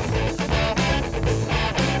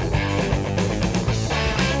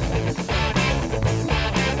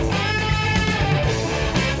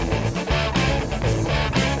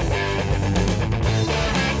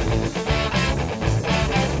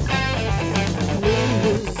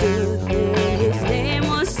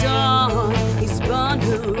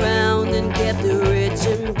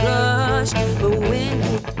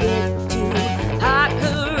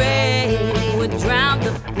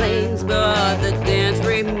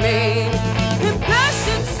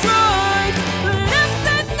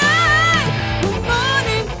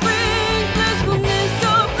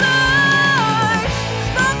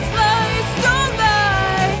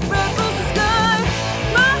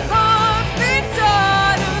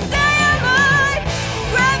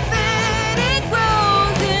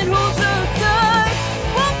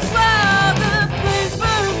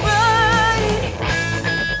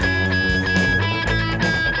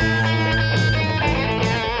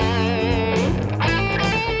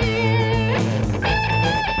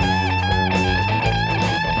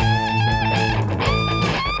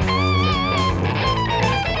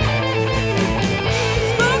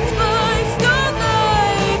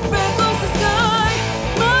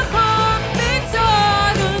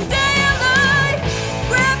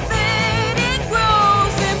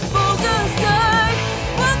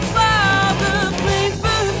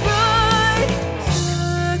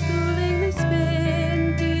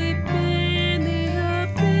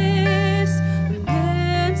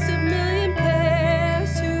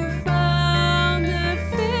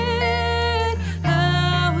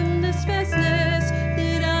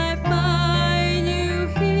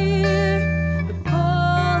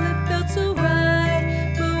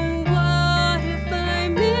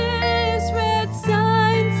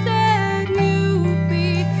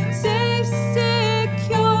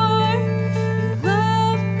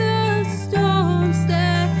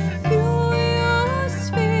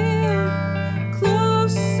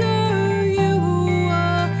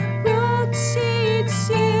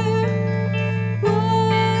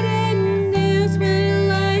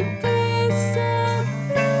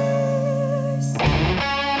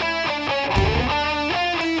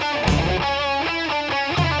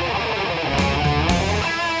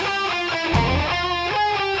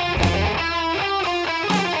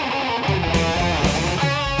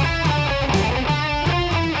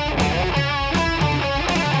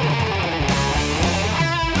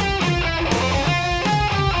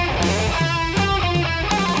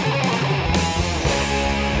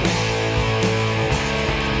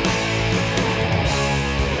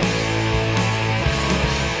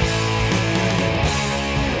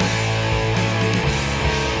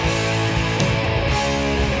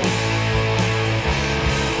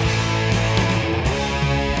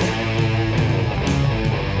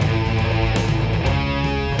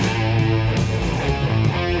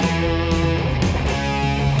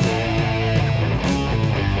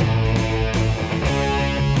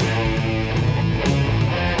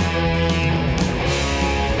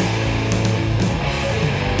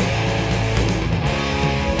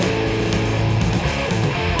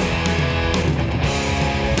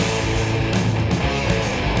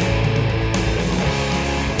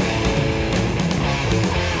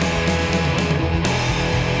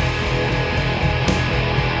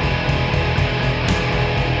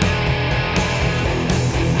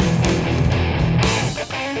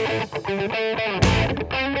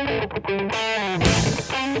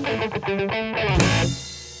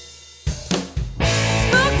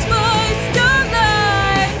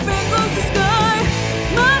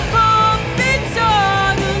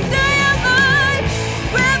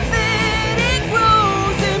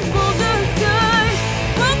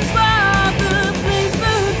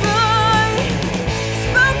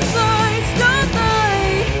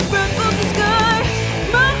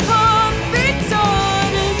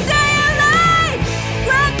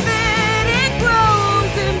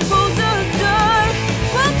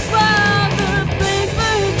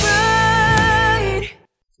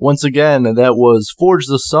 Once again, that was Forge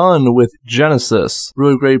the Sun with Genesis.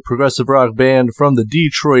 Really great progressive rock band from the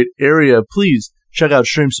Detroit area. Please check out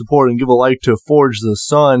stream support and give a like to Forge the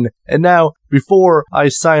Sun. And now, before I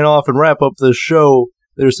sign off and wrap up this show,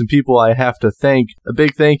 there's some people I have to thank. A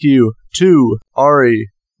big thank you to Ari,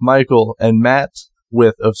 Michael, and Matt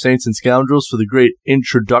of Saints and Scoundrels for the great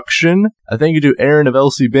introduction. A thank you to Aaron of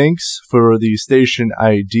LC Binks for the station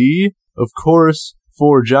ID. Of course,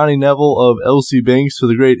 for Johnny Neville of LC Binks for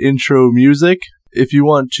the great intro music. If you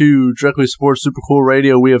want to directly support Super Cool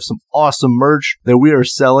Radio, we have some awesome merch that we are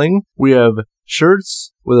selling. We have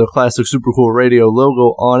shirts with a classic Super Cool Radio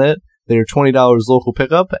logo on it. They are $20 local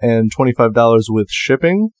pickup and $25 with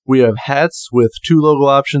shipping. We have hats with 2 logo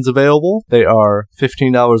options available. They are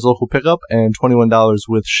 $15 local pickup and $21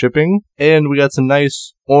 with shipping. And we got some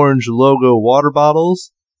nice orange logo water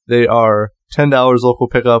bottles. They are $10 local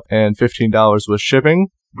pickup and $15 with shipping.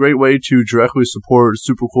 Great way to directly support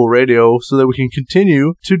Super Cool Radio so that we can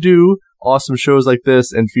continue to do awesome shows like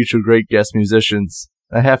this and feature great guest musicians.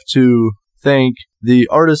 I have to thank the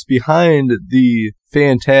artist behind the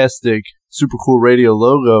fantastic Super Cool Radio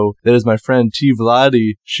logo. That is my friend T.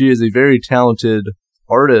 Vladi. She is a very talented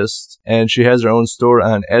artist and she has her own store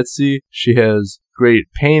on Etsy. She has great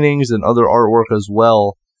paintings and other artwork as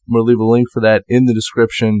well. I'm going to leave a link for that in the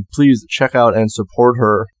description. Please check out and support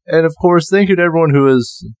her. And of course, thank you to everyone who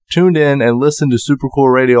has tuned in and listened to Super Cool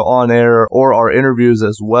Radio on air or our interviews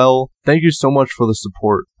as well. Thank you so much for the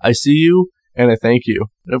support. I see you and I thank you.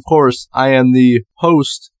 And of course, I am the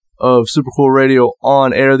host of Super Cool Radio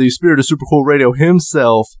on air, the spirit of Super Cool Radio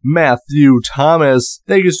himself, Matthew Thomas.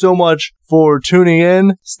 Thank you so much for tuning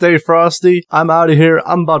in. Stay frosty. I'm out of here.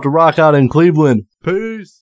 I'm about to rock out in Cleveland. Peace.